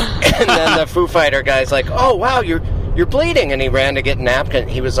 And then the Foo Fighter guy's like, oh, wow, you're bleeding. And he ran to get a napkin.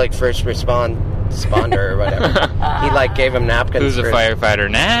 He was like first responder or whatever. He like gave him napkins. Who's a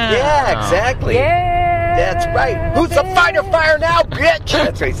firefighter now? Yeah, exactly. Yeah. That's right. Who's the fire now, bitch?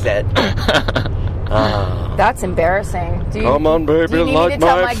 That's what he said. That's embarrassing. Come on, baby, do you need light me to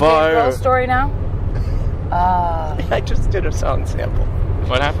tell my my fire. Dave Grohl story now? I just did a song sample.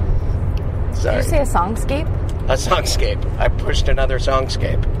 What happened? Sorry. Did you say a songscape? A songscape. I pushed another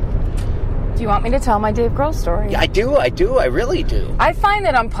songscape. Do you want me to tell my Dave Grohl story? Yeah, I do. I really do. I find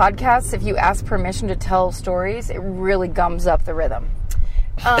that on podcasts, if you ask permission to tell stories, it really gums up the rhythm.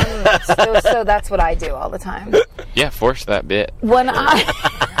 So that's what I do all the time. Yeah, force that bit. When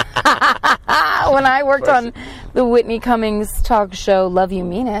I worked on the Whitney Cummings talk show Love You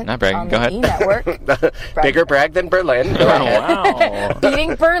Mean It Not bragging, on go the ahead. E-Network. Bigger brag than Berlin. Go ahead. Wow.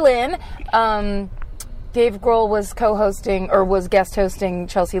 Beating Berlin, Dave Grohl was co-hosting or was guest hosting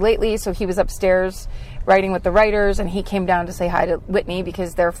Chelsea Lately, so he was upstairs writing with the writers, and he came down to say hi to Whitney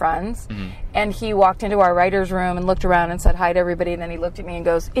because they're friends. Mm-hmm. And he walked into our writers' room and looked around and said hi to everybody, and then he looked at me and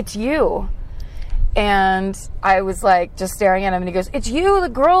goes, "It's you." And I was like just staring at him, and he goes, "It's you, the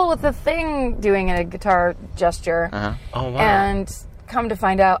girl with the thing," doing a guitar gesture. Oh, wow. And come to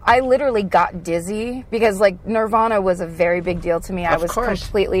find out, I literally got dizzy because, like, Nirvana was a very big deal to me. I was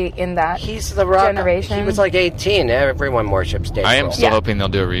completely in that generation. He was like 18. Everyone worships Dave Grohl. I am still hoping they'll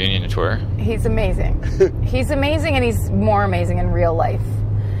do a reunion tour. He's amazing. He's amazing, and he's more amazing in real life.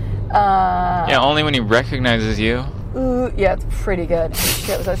 Only when he recognizes you. Yeah, it's pretty good.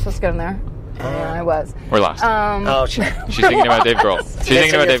 Shit, was I supposed to get in there? Yeah, I was. We're lost. She's thinking about Dave Grohl. She's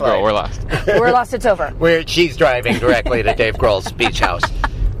thinking about Dave Grohl. We're lost. We're lost. It's over. She's driving directly to Dave Grohl's beach house.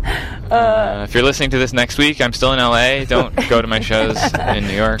 If you're listening to this next week, I'm still in LA. Don't go to my shows in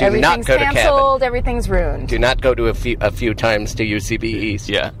New York. Everything's canceled. Everything's ruined. Do not go to a few times to UCB East.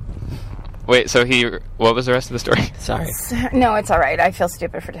 Yeah. Wait, so what was the rest of the story? Sorry. No, it's all right. I feel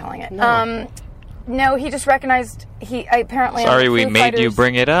stupid for telling it. No, he just recognized apparently. Sorry, we made you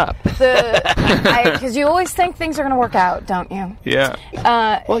bring it up. Because you always think things are going to work out, don't you? Yeah.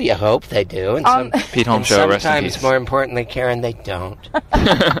 Well, you hope they do. And Pete Holmes Show. Sometimes, more importantly, Karen, they don't.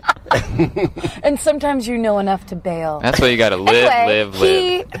 And sometimes you know enough to bail. That's why you got to live.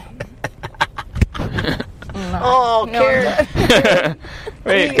 Karen.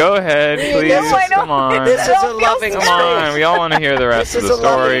 Wait, go ahead, please. No, Come on. This is a loving Come on. We all want to hear the rest of the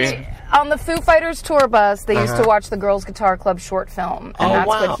story. On the Foo Fighters tour bus, they used to watch the Girls Guitar Club short film, and that's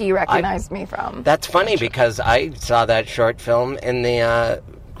what he recognized me from. That's funny because I saw that short film in the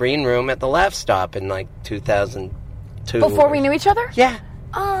green room at the Laugh Stop in like 2002. Before we knew each other? Yeah.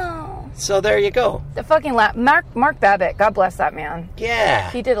 Oh. So there you go. The fucking Mark Babbitt, God bless that man.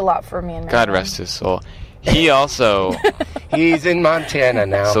 Yeah. He did a lot for me and God rest his soul. He also... He's in Montana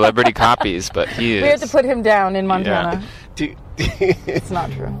now. Celebrity copies, but he is... We had to put him down in Montana. Yeah. It's not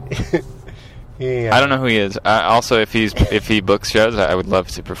true. I don't know who he is. Also, if he books shows, I would love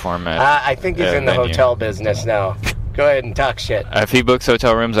to perform at I think he's in the hotel business now. Go ahead and talk shit. If he books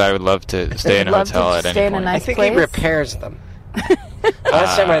hotel rooms, I would love to stay in a hotel at any point. I think he repairs them.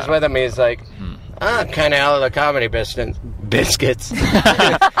 Last time I was with him, he's like, kind of out of the comedy biscuits.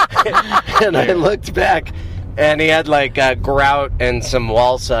 And I looked back, and he had like grout and some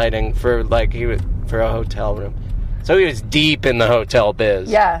wall siding for a hotel room. So he was deep in the hotel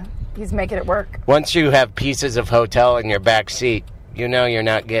biz. Yeah, he's making it work. Once you have pieces of hotel in your back seat, you know you're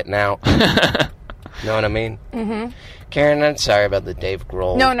not getting out. Know what I mean? Mm-hmm. Karen, I'm sorry about the Dave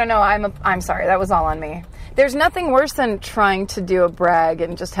Grohl. No. I'm sorry. That was all on me. There's nothing worse than trying to do a brag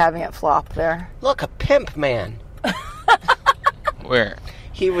and just having it flop there. Look, a pimp man. Where?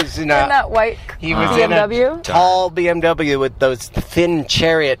 He was in that white BMW? In a tall BMW with those thin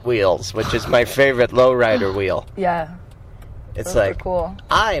chariot wheels, which is my favorite lowrider wheel. Yeah. It's those like, are cool.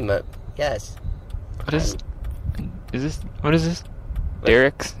 Yes. What is this?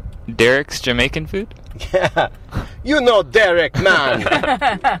 Derek's Jamaican food? Yeah. You know Derek, man.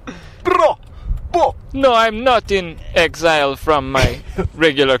 Bro. No, I'm not in exile from my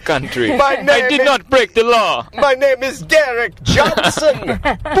regular country. I did not break the law. My name is Derek Johnson.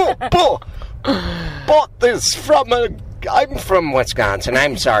 Bought this I'm from Wisconsin.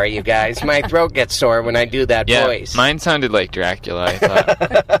 I'm sorry, you guys. My throat gets sore when I do that voice. Mine sounded like Dracula, I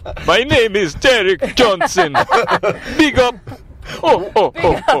thought. My name is Derek Johnson. Big up. Oh.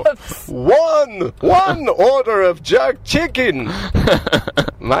 One order of jerk chicken.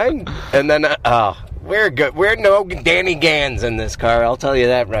 Mine, and then we're good. We're no Danny Gans in this car. I'll tell you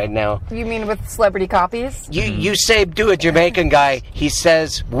that right now. You mean with celebrity copies? You say do a Jamaican guy. He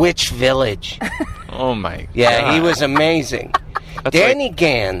says which village? Oh my God. Yeah, he was amazing. Danny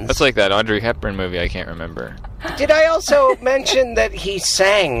Gans. That's like that Audrey Hepburn movie. I can't remember. Did I also mention that he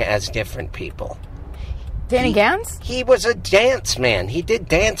sang as different people? Danny Gans? He was a dance man. He did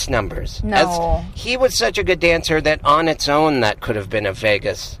dance numbers. No. He was such a good dancer that on its own that could have been a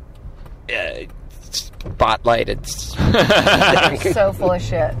Vegas spotlighted. So full of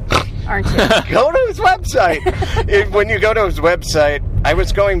shit, aren't you? Go to his website. When you go to his website, I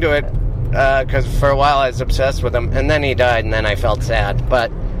was going to it because for a while I was obsessed with him, and then he died, and then I felt sad. But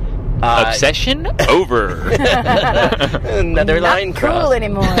obsession over. Another line crossed. Cool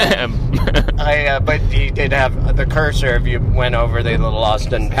anymore. But he did have the cursor. If you went over the little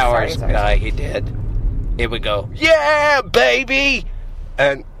Austin Powers guy, he did. It would go, yeah, baby,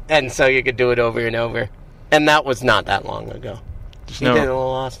 and so you could do it over and over. And that was not that long ago. He did a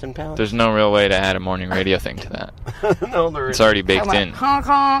little Austin Powers. There's no real way to add a morning radio thing to that. No, there it's already baked in. Honk,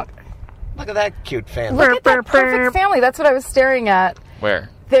 honk. Look at that cute family. Look at that perfect family. That's what I was staring at. Where?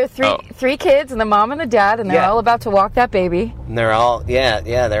 There are three kids, and the mom and the dad, and they're all about to walk that baby. And they're all,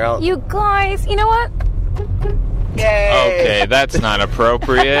 they're all... You guys, you know what? Yay! Okay, that's not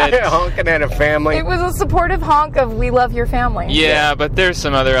appropriate. Honking at a family. It was a supportive honk of "We love your family." Yeah, but there's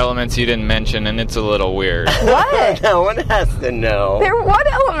some other elements you didn't mention, and it's a little weird. What? No one has to know. There were what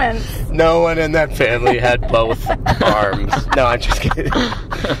elements? No one in that family had both arms. No, I'm just kidding.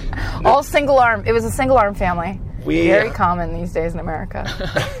 All single arm. It was a single arm family. We, Very common these days in America.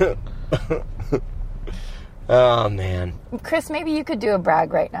 Oh, man. Chris, maybe you could do a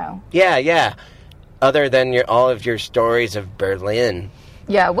brag right now. Yeah. Other than all of your stories of Berlin.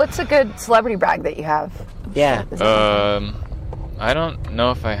 Yeah, what's a good celebrity brag that you have? Yeah. I don't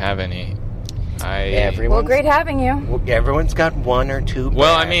know if I have any. Well, great having you. Everyone's got one or two brags.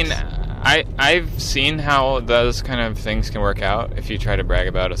 Well, I mean, I've seen how those kind of things can work out if you try to brag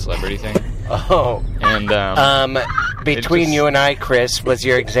about a celebrity thing. Oh. And, between you and I, Chris, was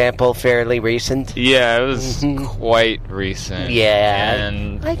your example fairly recent? Yeah, it was quite recent. Yeah.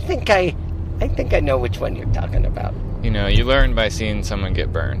 And I think I know which one you're talking about. you know, you learn by seeing someone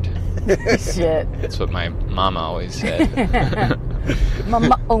get burned. Shit. That's what my mama always said.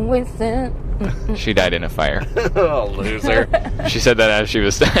 Mama always said. She died in a fire. Oh, loser. She said that as she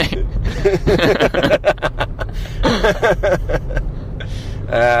was dying.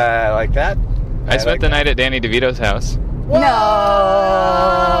 Like that? I spent the night at Danny DeVito's house. What?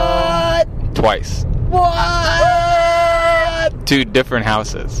 Twice. What? 2 different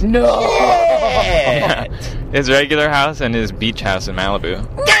houses. No. Yeah. His regular house and his beach house in Malibu.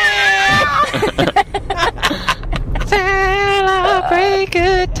 Celebrate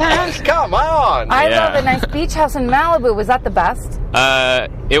good times. Come on. I Yeah. love a nice beach house in Malibu. Was that the best?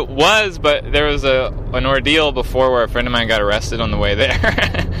 It was, but there was an ordeal before where a friend of mine got arrested on the way there.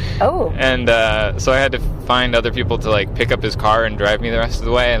 Oh. And so I had to find other people to like pick up his car and drive me the rest of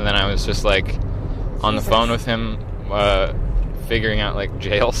the way, and then I was just like on the phone with him, figuring out like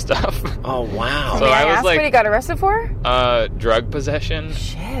jail stuff. Oh, wow. So May I I was ask like, what he got arrested for? drug possession.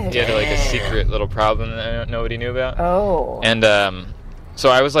 Shit. He had like a secret little problem that nobody knew about. Oh. And so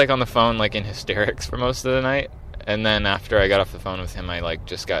I was like on the phone like in hysterics for most of the night, and then after I got off the phone with him, I like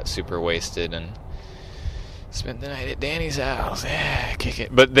just got super wasted and spent the night at Danny's house. Yeah, kick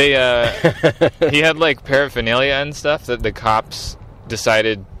it. But they he had like paraphernalia and stuff that the cops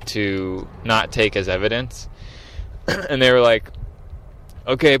decided to not take as evidence. And they were like,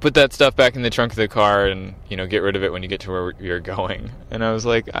 okay, put that stuff back in the trunk of the car and, you know, get rid of it when you get to where you're going. And I was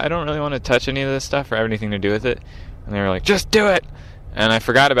like, I don't really want to touch any of this stuff or have anything to do with it. And they were like, just do it. And I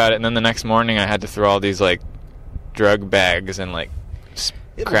forgot about it. And then the next morning I had to throw all these, like, drug bags and, like,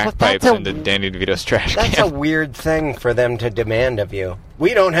 crack pipes into Danny DeVito's trash can. That's a weird thing for them to demand of you.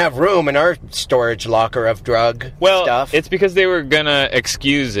 We don't have room in our storage locker of drug stuff. Well, it's because they were going to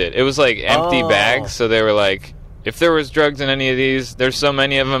excuse it. It was, like, empty bags. So they were like, if there was drugs in any of these, there's so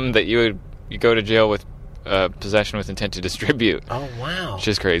many of them that you go to jail with possession with intent to distribute. Oh, wow. Which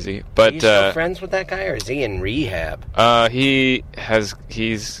is crazy. But are you still friends with that guy, or is he in rehab?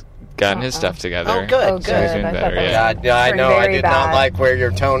 He's gotten his stuff together. Oh, good. Oh, good. So he's doing I better, thought yeah. that I know. I did not like where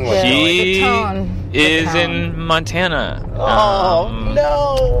your tone was going. He The tone. is in Montana. Oh,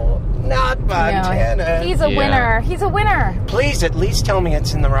 no. Not Montana. He's a winner. He's a winner. Please, at least tell me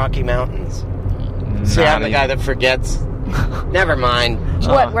it's in the Rocky Mountains. See, I'm the guy that forgets. Never mind.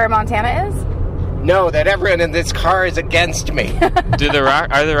 What, where Montana is? No, that everyone in this car is against me. Are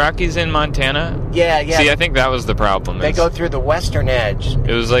the Rockies in Montana? Yeah. See, I think that was the problem. They go through the western edge.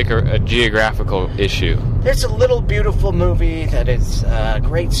 It was like a geographical issue. There's a little beautiful movie that is a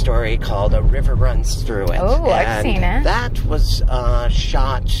great story called A River Runs Through It. Oh, I've seen it. That was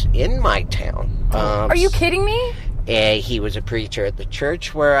shot in my town. Are you kidding me? He was a preacher at the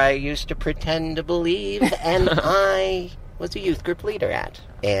church where I used to pretend to believe, and I was a youth group leader at.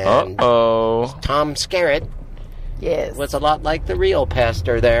 And Tom Skerritt was a lot like the real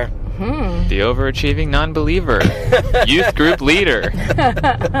pastor there. The overachieving non-believer. Youth group leader.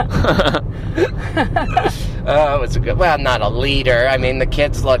 It was a good... Well, not a leader. I mean, the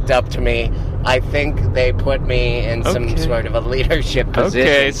kids looked up to me. I think they put me in some sort of a leadership position.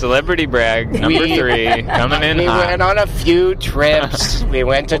 Okay, celebrity brag, number 3, coming in hot. We went on a few trips. We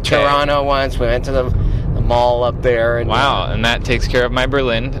went to Toronto once. We went to the mall up there. And, wow, and that takes care of my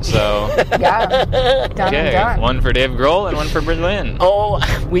Berlin, so... Yeah, done and done. One for Dave Grohl and one for Berlin. Oh,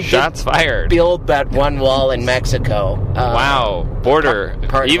 we Shots fired. Build that one wall in Mexico. Wow, border.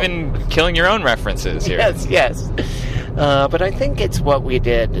 Even killing your own references here. Yes. But I think it's what we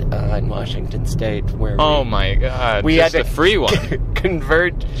did in Washington State, where my God, we just had a free one.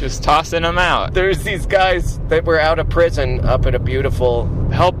 Convert, just tossing them out. There's these guys that were out of prison up at a beautiful,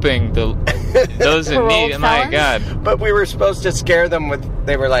 helping those in need. My God! But we were supposed to scare them with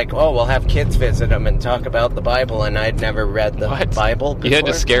they were like, oh, we'll have kids visit them and talk about the Bible, and I'd never read the Bible before. You had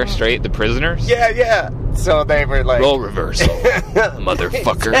to scare straight the prisoners? Yeah. So they were like... Roll reversal,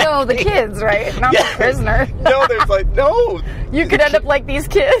 motherfucker. No, the kids, right? Not the prisoner. No, there's like, no. You could end up like these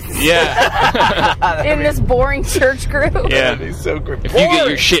kids. Yeah. In this boring church group. Yeah. That'd be so great. If you get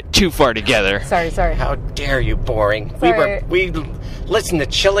your shit too far together. Sorry. How dare you, boring. Sorry. We listened to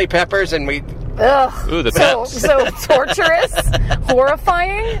Chili Peppers and we... Ugh. Ooh, the Peps. So torturous,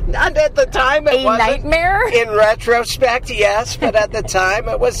 horrifying. Not at the time it wasn't. A nightmare? In retrospect, yes, but at the time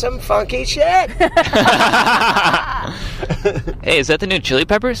it was some funky shit. Hey, is that the new Chili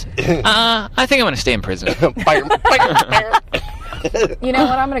Peppers? I think I'm going to stay in prison. You know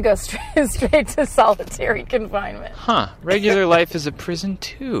what? I'm going to go straight to solitary confinement. Huh. Regular life is a prison,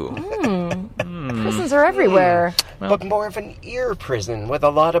 too. Prisons are everywhere. But more of an ear prison with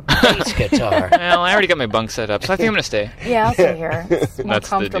a lot of bass guitar. Well, I already got my bunk set up, so I think I'm going to stay. Yeah, I'll stay here. It's more That's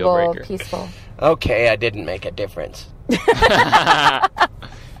the deal comfortable, breaker. peaceful. Okay, I didn't make a difference.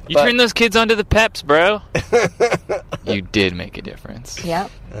 You turned those kids onto the Peps, bro. You did make a difference. Yep.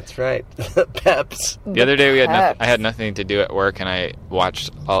 That's right. The Peps. The other day I had nothing to do at work, and I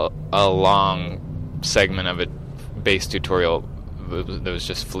watched a long segment of a bass tutorial that was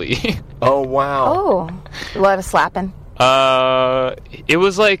just Flea. Oh, wow. Oh, a lot of slapping. It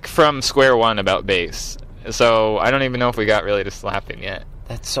was like from square one about bass. So I don't even know if we got really to slapping yet.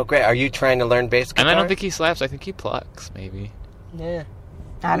 That's so great. Are you trying to learn bass guitar? And I don't think he slaps. I think he plucks, maybe. Yeah.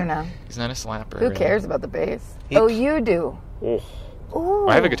 I don't know. He's not a slapper. Who cares about the bass? You do. Oh. Ooh.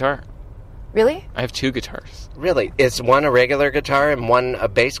 I have a guitar. Really? I have 2 guitars. Really? Is one a regular guitar and one a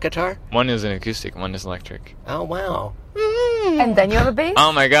bass guitar? One is an acoustic, one is electric. Oh, wow. And then you have a bass?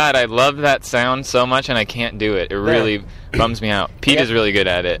 Oh my god, I love that sound so much and I can't do it. It really bums me out. Pete is really good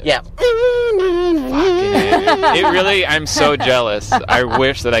at it. Yeah. It really, I'm so jealous. I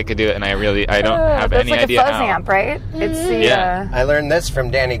wish that I could do it and I don't have any like idea a fuzz how. amp, right? It's the, Yeah. I learned this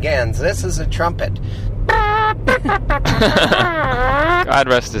from Danny Gans. This is a trumpet. God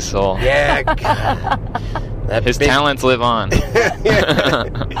rest his soul. Yeah. God. His talents live on.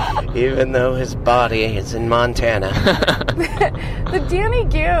 Even though his body is in Montana. The Danny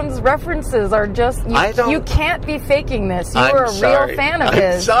Gans references are just... You can't be faking this. You are a real fan of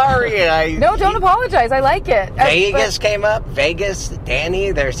his. I'm sorry. No, don't apologize. I like it. Vegas came up. Vegas,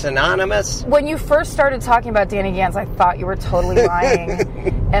 Danny, they're synonymous. When you first started talking about Danny Gans, I thought you were totally lying.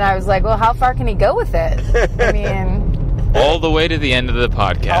 And I was like, well, how far can he go with it? I mean... All the way to the end of the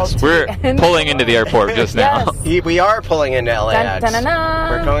podcast. We're pulling into the airport just now. Yes. We are pulling into LAX. Dun, dun, dun,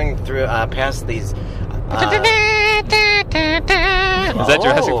 dun. We're going through past these. Is that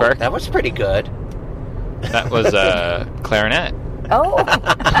Jurassic Park? That was pretty good. That was clarinet. Oh.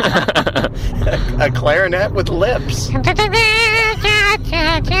 A clarinet with lips.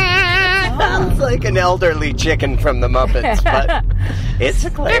 Sounds like an elderly chicken from the Muppets, but it's a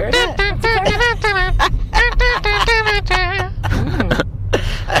clarinet.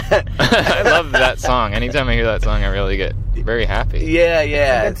 I love that song. Anytime I hear that song, I really get very happy. Yeah.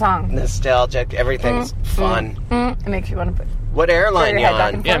 It's a good song. Nostalgic. Everything's fun. It makes you want to put... What airline you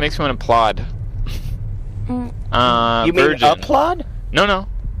on? Yeah, it makes me want to plod. You mean Virgin. applaud? No.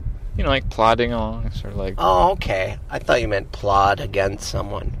 You know, like plodding along, sort of like... Oh, okay. I thought you meant plod against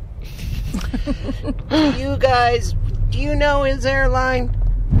someone. Do you know his airline?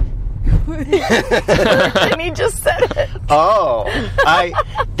 And he just said it. Oh,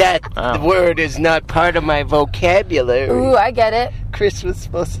 that word is not part of my vocabulary. Ooh, I get it. Chris was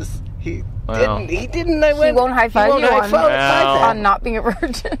supposed to... He Well. didn't. He won't high five you Well. on not being a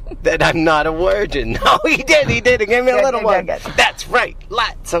virgin. That I'm not a virgin. No, he did. He gave me a Good, little good, one. good, good. That's right.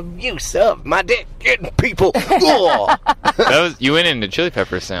 Lots of use of my dick in people. Oh. You went into Chili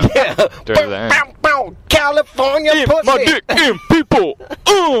Peppers sound. Yeah. During the end. Bow, bow, California pussy. My dick in people.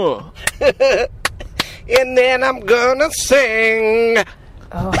 And then I'm gonna sing.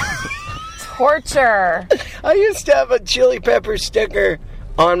 Torture. I used to have a Chili Pepper sticker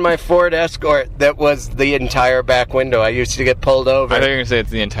on my Ford Escort that was the entire back window. I used to get pulled over. I thought you were going to say it's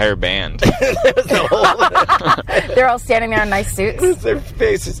the entire band. They're all standing there in nice suits. Their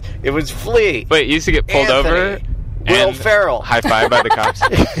faces. It was Flea. Wait, you used to get pulled over? Will and Ferrell. High five by the cops?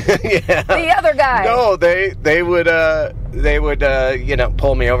 Yeah. The other guy. No, they would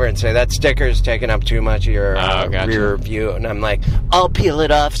pull me over and say that sticker's taking up too much of your gotcha. rear view, and I'm like, I'll peel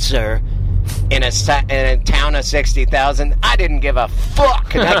it off, sir. In a town of 60,000, I didn't give a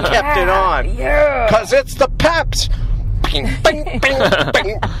fuck, and I kept it on. Yeah. Cause it's the Peps. Did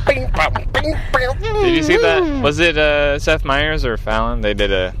you see that? Was it Seth Meyers or Fallon? They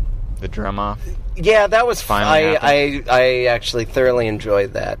did a the drum off. Yeah, that was fun. Finally I actually thoroughly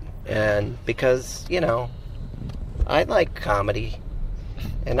enjoyed that, and because I like comedy,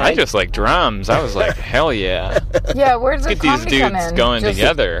 and I just like drums. I was like, hell yeah! Yeah, where's the Get these comedy come dudes in? going Just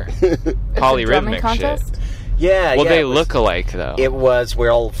together. Polyrhythmic shit. Yeah, Well, yeah, they look alike though. It was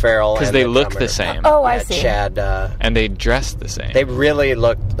Will Ferrell because and they the look drummer. the same. Oh, I see. Chad. And they dress the same. They really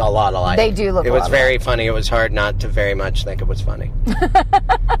looked a lot alike. They do look. It a was lot very alike. funny. It was hard not to very much think it was funny.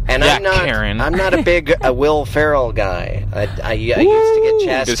 And Yeah, I'm not. Karen. I'm not a big Will Ferrell guy. I used to get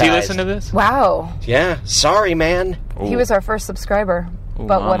chastised. Does he listen to this? Wow. Yeah. Sorry, man. He was our first subscriber. Ooh,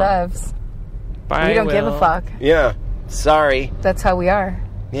 but mama. whatevs. Bye, We don't give a Will. fuck. Yeah. Sorry. That's how we are.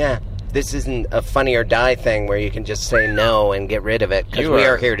 Yeah. This isn't a funny or die thing where you can just say no and get rid of it because You we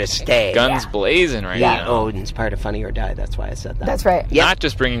are are here to stay. Guns blazing right Yeah. now. Oh, it's part of Funny or Die. That's why I said that. That's right. Yep. Not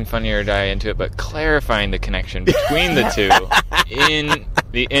just bringing Funny or Die into it, but clarifying the connection between the two in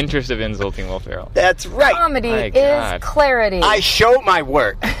the interest of insulting Will Ferrell. That's right. Comedy My is God. clarity. I show my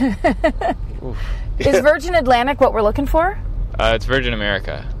work. Is Virgin Atlantic what we're looking for? It's Virgin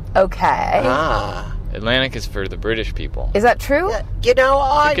America. Okay. Ah. Atlantic is for the British people. Is that true? I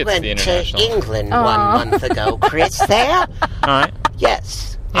it's went the to international. England 1 month ago, Chris Thayer. All right.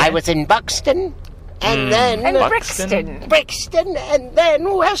 Yes. I was in Buxton, and then... And Buxton. Brixton. And then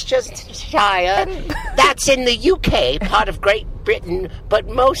Worcestershire. That's in the UK, part of Great Britain, but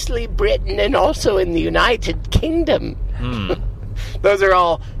mostly Britain and also in the United Kingdom. Those are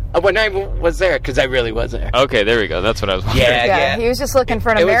all... When I was there, because I really was there. Okay, there we go. That's what I was wondering. Yeah, he was just looking for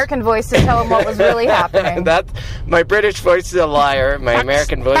an It was- American voice to tell him what was really happening. My British voice is a liar. My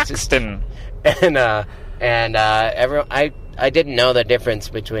American voice is... Paxton. And everyone, I didn't know the difference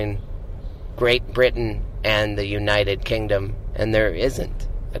between Great Britain and the United Kingdom, and there isn't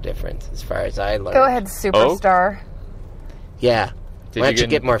a difference as far as I learned. Go ahead, superstar. Yeah. Why don't you you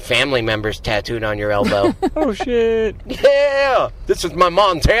get more family members tattooed on your elbow? Oh, shit. Yeah! This is my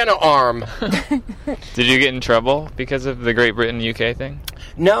Montana arm. Did you get in trouble because of the Great Britain UK thing?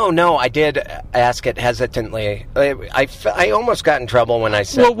 No, I did ask it hesitantly. I almost got in trouble when I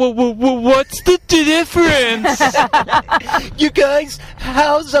said... What's the difference? You guys,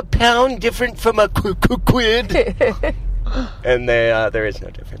 how's a pound different from a quid? And there is no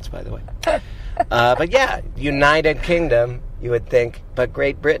difference, by the way. But yeah, United Kingdom, you would think, but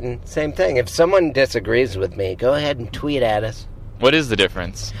Great Britain, same thing. If someone disagrees with me, go ahead and tweet at us. What is the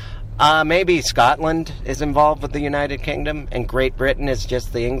difference? Maybe Scotland is involved with the United Kingdom, and Great Britain is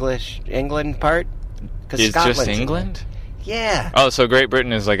just the England part. Is just England? Yeah. Oh, so Great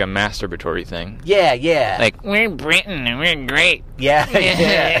Britain is like a masturbatory thing. Yeah. Like, we're Britain and we're great. Yeah.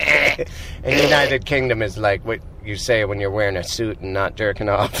 And United Kingdom is like what you say when you're wearing a suit and not jerking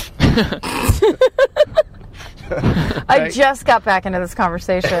off. I just got back into this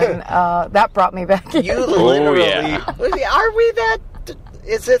conversation. That brought me back in. You literally... yeah. Are we that...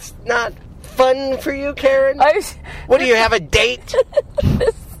 Is this not fun for you, Karen? What, do you have a date?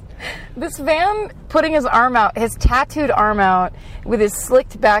 This Van putting his arm out, his tattooed arm out with his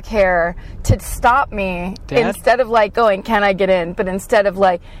slicked back hair to stop me, Dad? instead of like going, can I get in? But instead of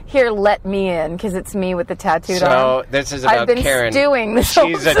like, here, let me in, because it's me with the tattooed arm. So this is about I've been Karen. stewing this She's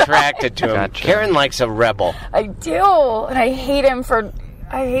whole time. attracted to him. Gotcha. Karen likes a rebel. I do, and I hate him for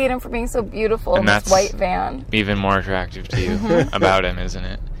being so beautiful in And this that's- white van. Even more attractive to you about him, isn't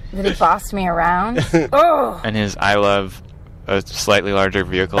it? That he bossed me around. Oh, And his I love a slightly larger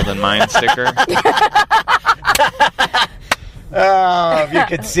vehicle than mine sticker. Oh, if you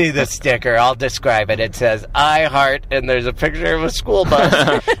could see the sticker, I'll describe it. It says, I heart, and there's a picture of a school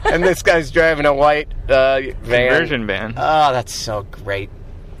bus. And this guy's driving a white van. Conversion van. Oh, that's so great.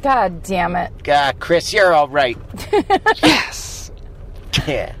 God damn it. God, Chris, you're all right. Yes!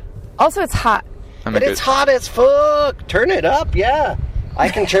 Yeah. Also, it's hot. But it's hot as fuck. Turn it up, yeah. I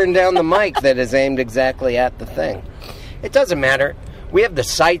can turn down the mic that is aimed exactly at the thing. It doesn't matter. We have the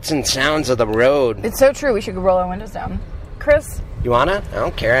sights and sounds of the road. It's so true. We should roll our windows down. Chris, You wanna? I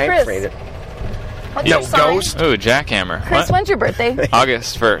don't care. I ain't Chris. afraid of what's No your sign? ghost. Ooh, jackhammer. Chris, What? when's your birthday?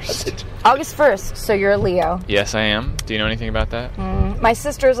 August 1st. August 1st, so you're a Leo. Yes, I am. Do you know anything about that? My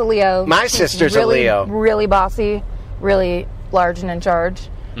sister's a Leo. My She's sister's a really, Leo. Really bossy, really large and in charge.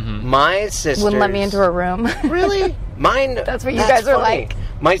 My sister. Wouldn't let me into her room. Really? Mine. That's what you guys are funny. like.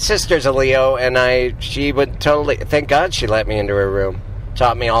 My sister's a Leo, and she would totally. Thank God she let me into her room.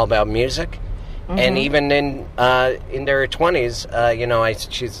 Taught me all about music, and even into her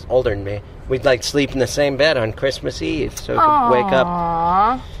 20s, she's older than me. We'd like sleep in the same bed on Christmas Eve, so we could wake up.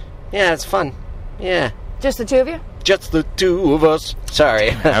 Aww. Yeah, it's fun. Yeah, Just the two of you? just the two of us.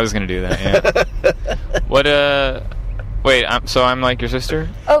 Sorry. I was going to do that, yeah. Wait, so I'm like your sister?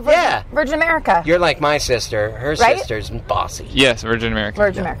 Oh, Virgin America. You're like my sister. Her right? sister's bossy. Yes, Virgin America.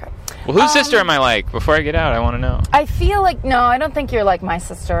 Virgin America. Well, whose sister am I like? Before I get out, I want to know. I feel like, no, I don't think you're like my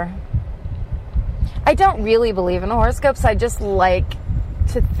sister. I don't really believe in horoscopes. I just like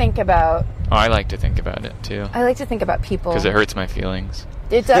to think about... Oh, I like to think about it, too. I like to think about people. Because it hurts my feelings.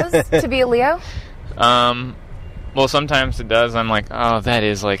 It does? To be a Leo? Well, sometimes it does. I'm like, oh, that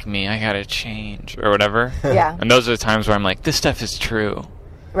is like me. I gotta change. Or whatever. Yeah. And those are the times where I'm like, this stuff is true.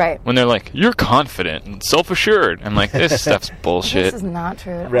 Right. When they're like, you're confident and self-assured. I'm like, this stuff's bullshit. This is not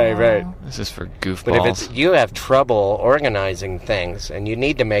true. Right. This is for goofballs. But if you have trouble organizing things and you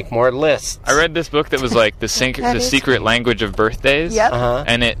need to make more lists. I read this book that was like the secret language of birthdays. Yep.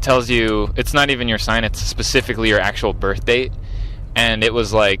 And it tells you, it's not even your sign, it's specifically your actual birth date. And it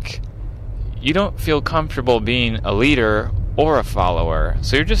was like, you don't feel comfortable being a leader or a follower.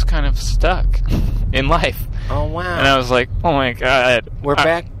 So you're just kind of stuck in life. Oh, wow. And I was like, oh my God. We're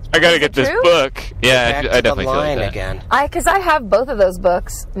back. I gotta get this book. Yeah, back to I definitely the line feel like that. again. Because I have both of those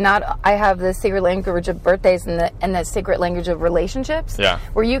books. I have the Secret Language of Birthdays and the Secret Language of Relationships. Yeah.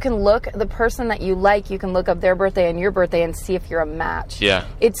 Where you can look, the person that you like, you can look up their birthday and your birthday and see if you're a match. Yeah.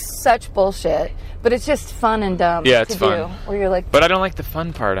 It's such bullshit, but it's just fun and dumb Yeah, it's to fun. do. Where you're like... But I don't like the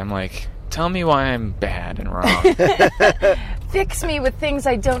fun part. I'm like, tell me why I'm bad and wrong. Fix me with things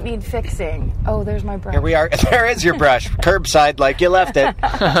I don't need fixing. Oh, there's my brush. Here we are. There is your brush. Curbside like you left it.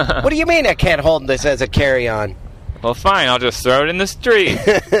 What do you mean I can't hold this as a carry-on? Well, fine. I'll just throw it in the street.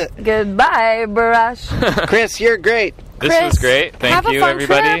 Goodbye, brush. Chris, you're great. This was great. Thank you,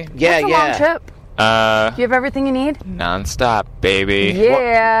 everybody. Trip. Yeah, That's a long trip. Do you have everything you need? Non-stop, baby.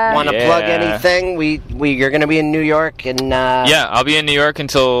 Yeah. Want to plug anything? You're going to be in New York and yeah, I'll be in New York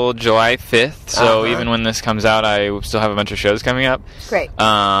until July 5th. So even when this comes out, I still have a bunch of shows coming up. Great.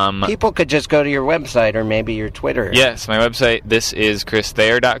 People could just go to your website or maybe your Twitter. Yes, my website. This is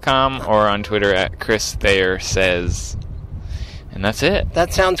ChrisThayer.com or on Twitter at Chris Thayer Says. And that's it.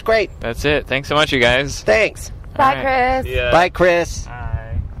 That sounds great. That's it. Thanks so much, you guys. Thanks. Bye, Chris. Yeah. Bye, Chris. Bye.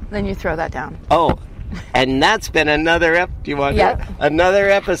 Then you throw that down. Oh, and that's been another another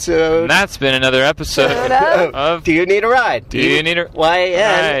episode. And that's been another episode of Do You Need a Ride? Do You Need a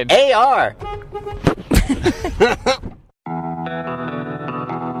YNAR.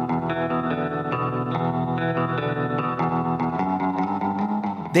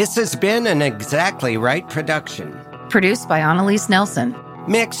 This has been an Exactly Right production. Produced by Annalise Nelson.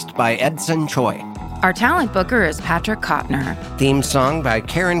 Mixed by Edson Choi. Our talent booker is Patrick Kottner. Theme song by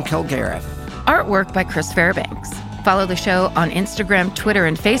Karen Kilgariff. Artwork by Chris Fairbanks. Follow the show on Instagram, Twitter,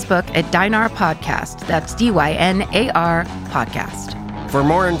 and Facebook at Dynar Podcast. That's DYNAR Podcast. For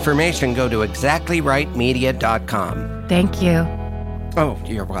more information, go to exactlyrightmedia.com. Thank you. Oh,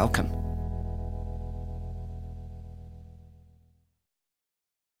 you're welcome.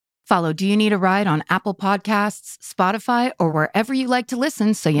 Follow Do You Need a Ride on Apple Podcasts, Spotify, or wherever you like to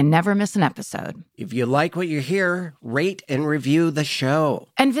listen so you never miss an episode. If you like what you hear, rate and review the show.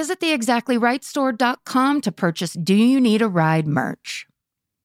 And visit theexactlyrightstore.com to purchase Do You Need a Ride merch.